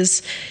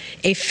is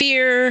a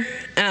fear,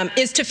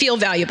 is to feel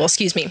valuable,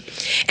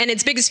 And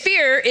its biggest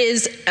fear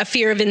is a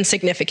fear of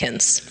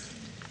insignificance.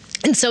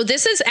 And so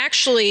this is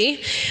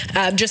actually,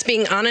 just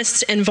being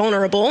honest and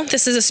vulnerable,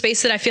 this is a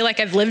space that I feel like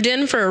I've lived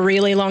in for a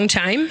really long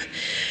time.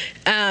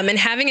 And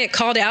having it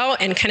called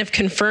out and kind of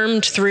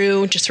confirmed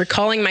through just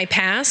recalling my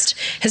past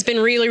has been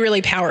really,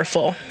 really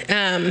powerful.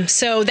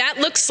 So that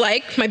looks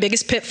like my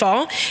biggest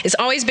pitfall has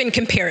always been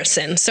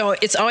comparison. So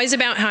it's always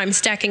about how I'm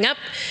stacking up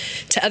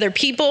to other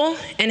people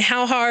and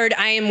how hard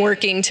I am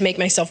working to make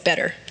myself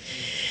better.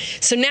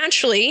 So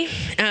naturally,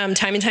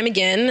 time and time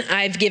again,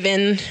 I've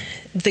given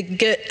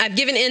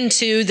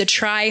into the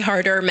try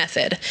harder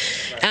method,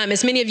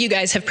 as many of you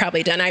guys have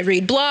probably done. I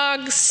read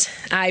blogs,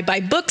 I buy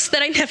books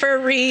that I never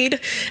read.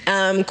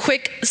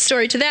 Quick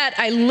story to that,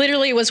 I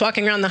literally was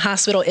walking around the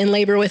hospital in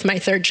labor with my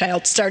 3rd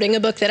child, starting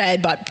a book that I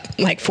had bought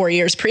like 4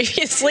 years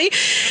previously.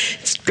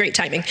 It's great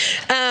timing.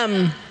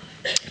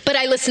 But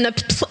I listen to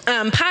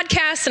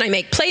podcasts and I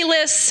make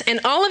playlists,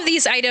 and all of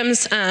these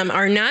items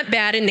are not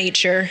bad in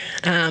nature,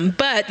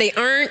 but they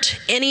aren't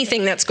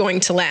anything that's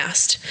going to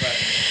last.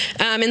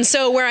 Right. And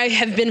so where I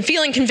have been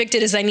feeling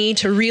convicted is I need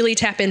to really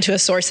tap into a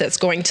source that's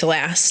going to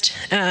last,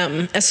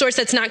 a source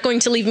that's not going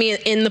to leave me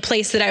in the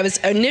place that I was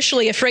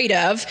initially afraid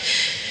of,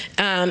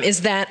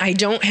 is that I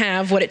don't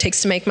have what it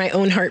takes to make my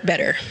own heart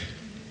better.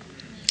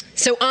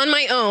 So on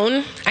my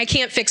own, I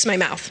can't fix my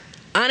mouth.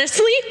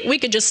 Honestly, we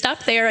could just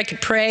stop there. I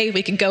could pray.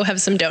 We could go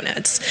have some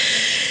donuts.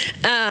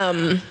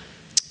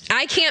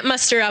 I can't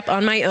muster up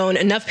on my own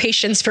enough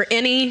patience for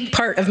any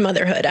part of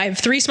motherhood. I have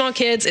 3 small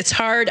kids. It's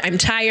hard. I'm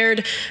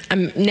tired.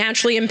 I'm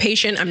naturally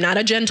impatient. I'm not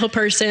a gentle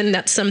person.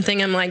 That's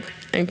something I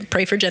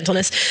pray for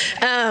gentleness.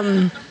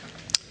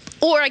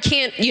 Or I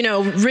can't,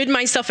 rid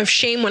myself of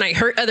shame when I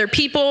hurt other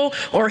people,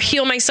 or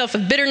heal myself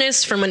of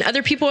bitterness from when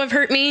other people have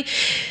hurt me.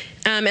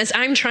 As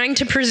I'm trying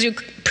to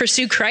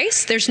pursue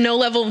Christ, there's no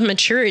level of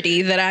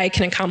maturity that I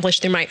can accomplish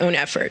through my own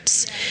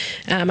efforts.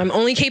 I'm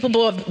only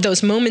capable of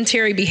those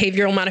momentary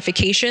behavioral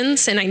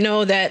modifications, and I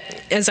know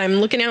that as I'm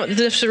looking out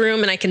this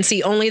room and I can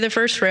see only the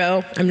first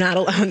row, I'm not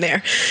alone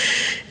there.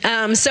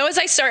 So as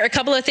I start, a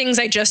couple of things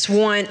I just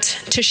want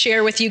to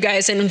share with you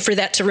guys, and for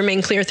that to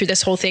remain clear through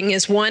this whole thing,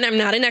 is one, I'm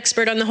not an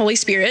expert on the Holy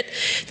Spirit.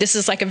 This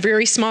is like a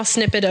very small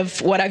snippet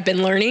of what I've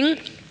been learning.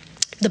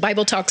 The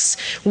Bible talks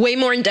way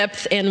more in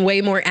depth and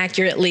way more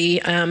accurately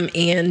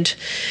and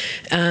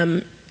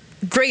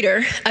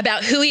greater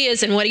about who he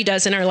is and what he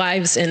does in our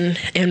lives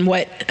and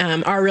what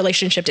our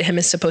relationship to him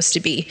is supposed to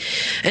be.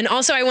 And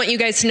also, I want you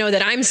guys to know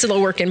that I'm still a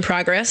work in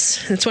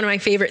progress. That's one of my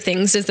favorite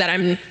things, is that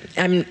I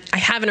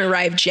haven't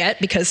arrived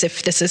yet, because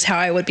if this is how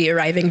I would be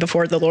arriving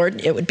before the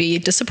Lord, it would be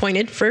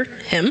disappointed for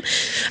him.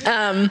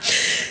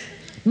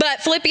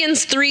 But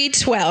Philippians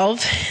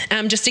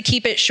 3:12, just to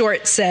keep it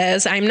short,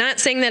 says, I'm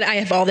not saying that I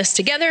have all this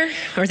together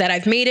or that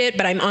I've made it,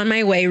 but I'm on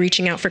my way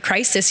reaching out for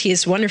Christ as he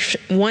has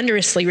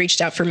wondrously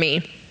reached out for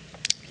me.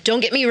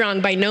 Don't get me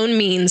wrong, by no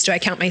means do I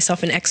count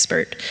myself an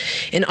expert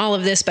in all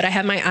of this, but I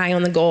have my eye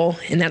on the goal,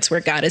 and that's where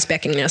God is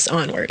beckoning us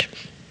onward.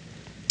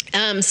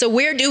 So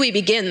where do we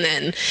begin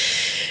then?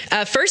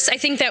 First, I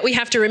think that we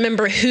have to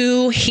remember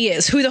who he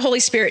is, who the Holy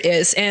Spirit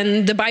is.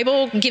 And the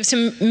Bible gives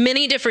him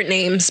many different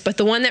names, but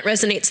the one that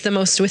resonates the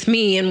most with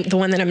me, and the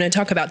one that I'm going to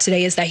talk about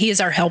today, is that he is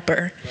our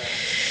helper.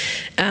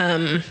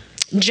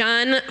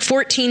 John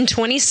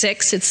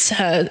 14:26, it's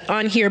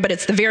on here, but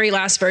it's the very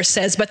last verse,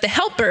 says, but the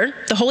helper,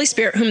 the Holy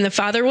Spirit, whom the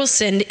Father will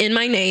send in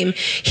my name,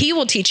 he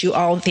will teach you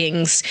all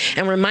things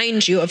and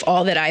remind you of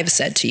all that I have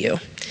said to you.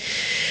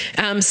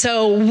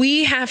 So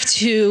we have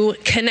to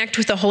connect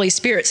with the Holy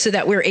Spirit so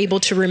that we're able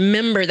to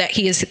remember that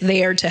he is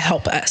there to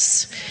help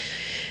us.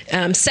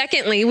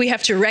 Secondly, we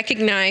have to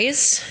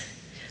recognize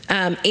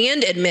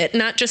and admit,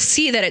 not just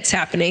see that it's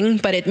happening,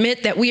 but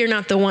admit that we are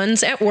not the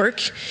ones at work,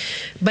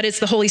 but it's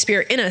the Holy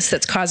Spirit in us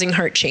that's causing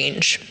heart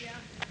change.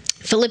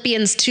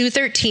 Philippians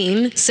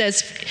 2:13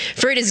 says,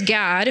 for it is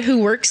God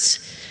who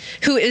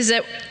is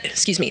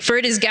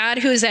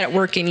at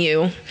work in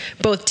you,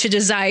 both to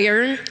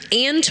desire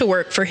and to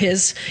work for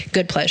his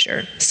good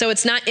pleasure. So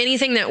it's not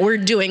anything that we're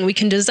doing. We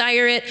can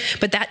desire it,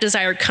 but that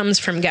desire comes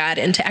from God,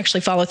 and to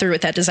actually follow through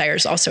with that desire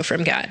is also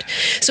from God.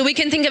 So we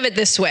can think of it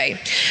this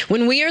way.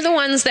 When we are the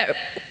ones that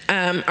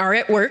are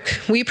at work,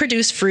 we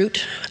produce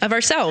fruit of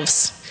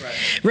ourselves. Right.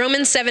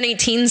 Romans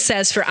 7:18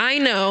 says, for I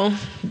know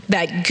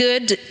that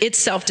good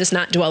itself does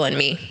not dwell in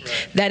me.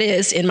 Right. That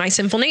is, in my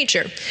sinful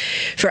nature.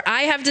 For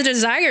I have the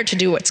desire to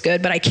do what's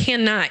good, but I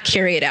cannot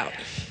carry it out.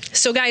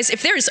 So guys,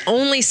 if there's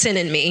only sin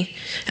in me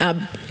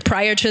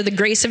prior to the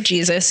grace of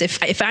Jesus,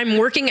 if I'm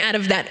working out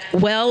of that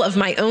well of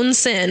my own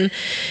sin,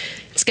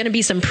 it's going to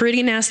be some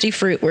pretty nasty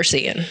fruit we're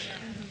seeing.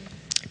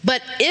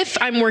 But if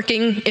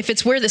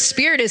it's where the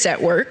Spirit is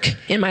at work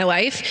in my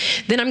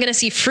life, then I'm going to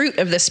see fruit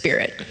of the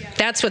Spirit.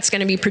 That's what's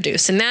going to be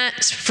produced. And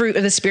that fruit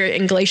of the Spirit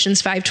in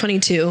Galatians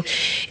 5:22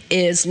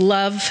 is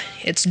love,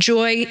 it's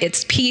joy,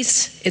 it's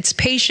peace, it's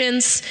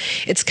patience,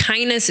 it's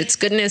kindness, it's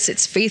goodness,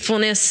 it's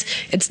faithfulness,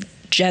 it's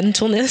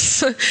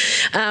gentleness,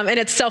 and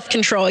it's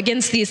self-control.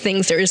 Against these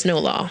things there is no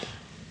law.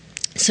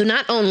 So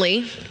not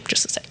only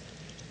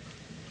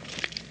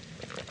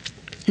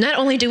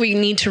do we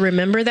need to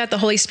remember that the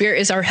Holy Spirit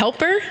is our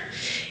helper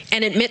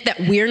and admit that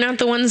we're not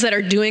the ones that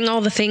are doing all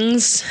the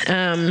things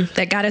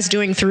that God is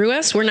doing through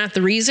us, we're not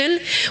the reason,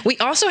 we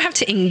also have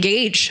to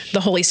engage the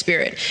Holy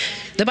Spirit.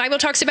 The Bible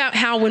talks about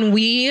how when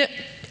we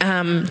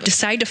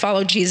decide to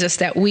follow Jesus,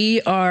 that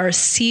we are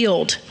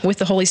sealed with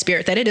the Holy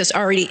Spirit, that it is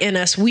already in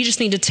us. We just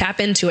need to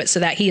tap into it so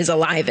that he is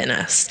alive in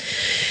us.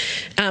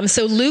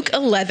 So Luke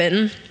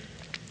 11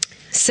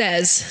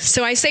 says,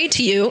 so I say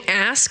to you,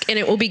 ask and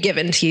it will be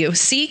given to you.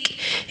 Seek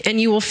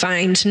and you will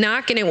find.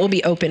 Knock and it will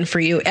be open for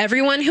you.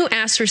 Everyone who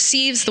asks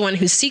receives, the one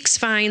who seeks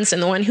finds,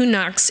 and the one who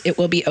knocks it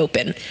will be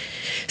open.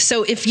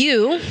 So if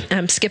you,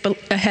 skip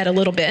ahead a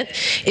little bit,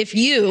 if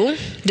you,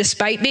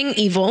 despite being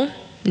evil,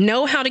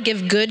 know how to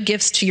give good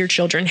gifts to your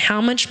children, how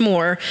much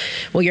more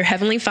will your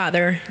heavenly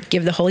Father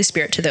give the Holy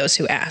Spirit to those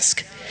who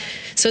ask?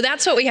 So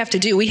that's what we have to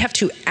do. We have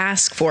to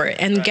ask for it.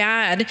 And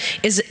God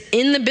is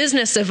in the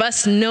business of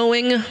us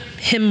knowing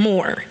him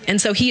more. And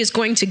so he is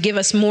going to give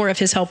us more of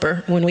his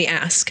helper when we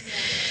ask.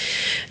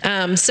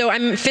 So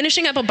I'm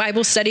finishing up a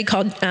Bible study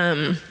called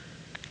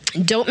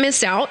Don't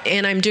miss out,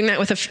 and I'm doing that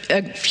with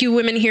a few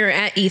women here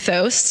at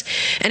Ethos,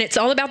 and it's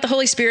all about the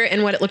Holy Spirit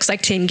and what it looks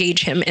like to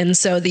engage him. And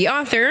so the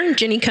author,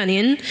 Jenny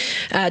Cunnion,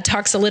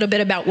 talks a little bit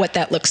about what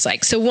that looks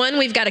like. So one,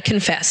 we've got to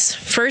confess.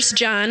 1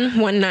 John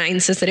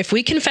 1:9 says that if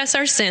we confess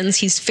our sins,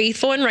 he's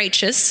faithful and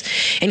righteous,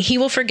 and he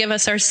will forgive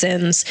us our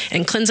sins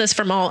and cleanse us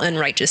from all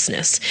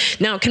unrighteousness.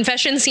 Now,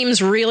 confession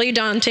seems really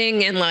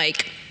daunting, and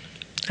like,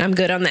 I'm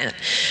good on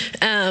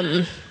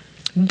that.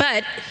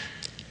 But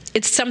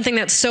it's something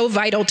that's so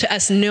vital to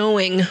us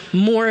knowing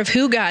more of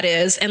who God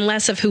is and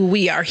less of who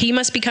we are. He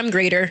must become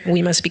greater,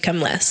 we must become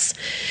less.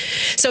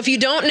 So if you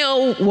don't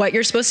know what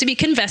you're supposed to be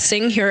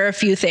confessing, here are a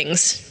few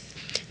things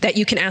that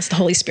you can ask the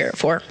Holy Spirit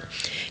for.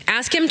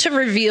 Ask him to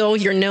reveal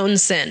your known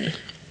sin.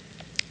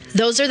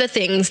 Those are the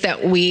things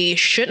that we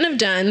shouldn't have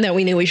done, that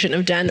we knew we shouldn't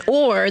have done,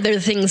 or they're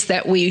the things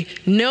that we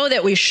know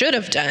that we should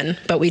have done,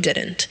 but we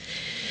didn't.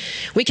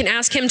 We can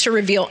ask him to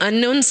reveal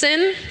unknown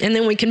sin, and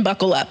then we can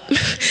buckle up.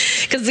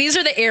 Because these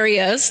are the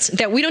areas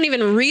that we don't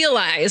even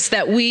realize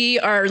that we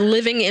are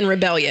living in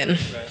rebellion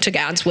to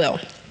God's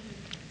will.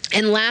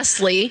 And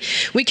lastly,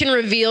 we can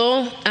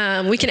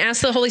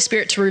ask the Holy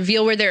Spirit to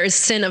reveal where there is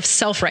sin of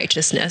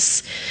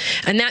self-righteousness.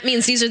 And that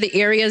means these are the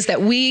areas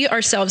that we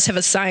ourselves have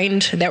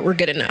assigned that we're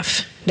good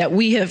enough, that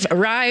we have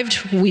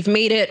arrived, we've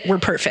made it, we're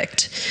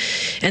perfect.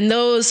 And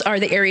those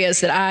are the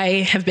areas that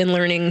I have been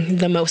learning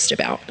the most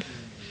about.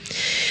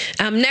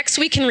 Next,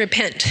 we can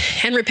repent.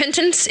 And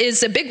repentance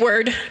is a big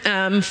word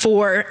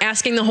for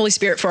asking the Holy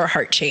Spirit for a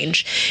heart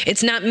change.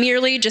 It's not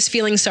merely just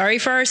feeling sorry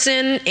for our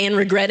sin and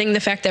regretting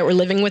the fact that we're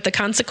living with the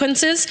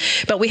consequences,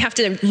 but we have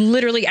to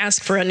literally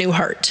ask for a new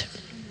heart.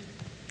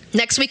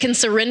 Next, we can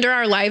surrender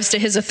our lives to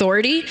his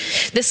authority.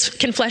 This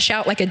can flesh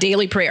out like a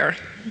daily prayer.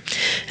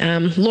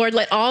 Lord,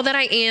 let all that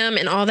I am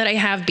and all that I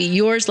have be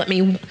yours. Let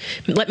me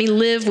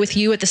live with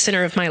you at the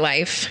center of my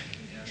life.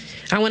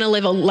 I want to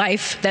live a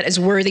life that is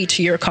worthy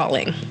to your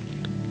calling.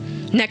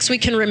 Next, we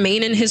can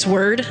remain in his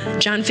word.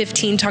 John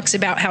 15 talks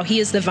about how he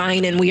is the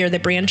vine and we are the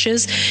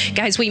branches.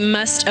 Guys, we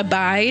must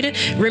abide,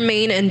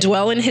 remain, and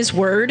dwell in his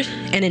word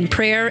and in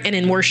prayer and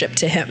in worship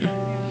to him.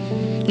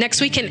 Next,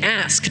 we can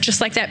ask,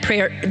 just like that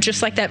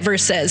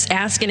verse says,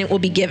 ask and it will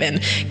be given.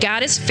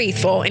 God is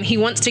faithful and he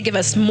wants to give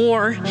us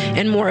more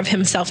and more of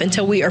himself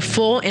until we are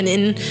full and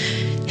in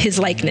his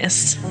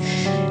likeness.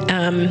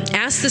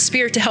 Ask the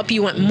Spirit to help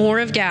you want more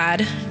of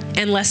God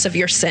and less of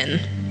your sin.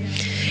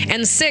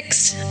 And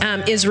 6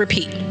 is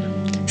repeat.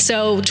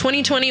 So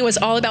 2020 was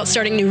all about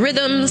starting new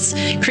rhythms,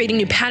 creating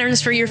new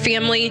patterns for your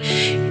family.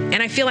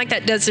 And I feel like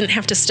that doesn't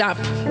have to stop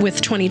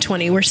with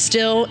 2020. We're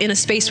still in a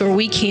space where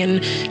we can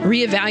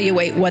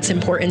reevaluate what's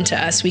important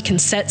to us. We can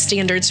set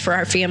standards for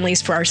our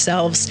families, for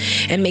ourselves,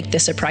 and make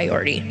this a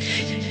priority.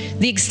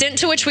 The extent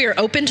to which we are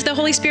open to the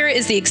Holy Spirit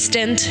is the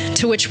extent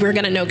to which we're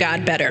going to know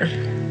God better.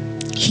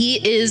 He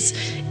is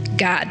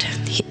God.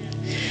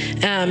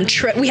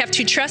 We have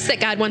to trust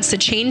that God wants to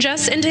change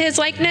us into his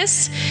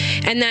likeness,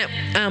 and that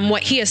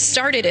what he has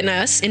started in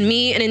us, in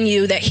me and in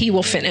you, that he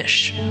will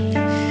finish.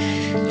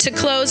 To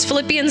close,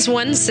 Philippians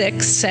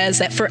 1:6 says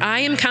that, for I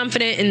am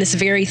confident in this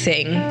very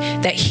thing,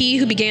 that he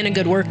who began a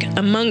good work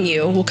among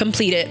you will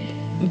complete it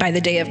by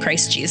the day of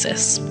Christ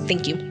Jesus.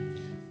 Thank you.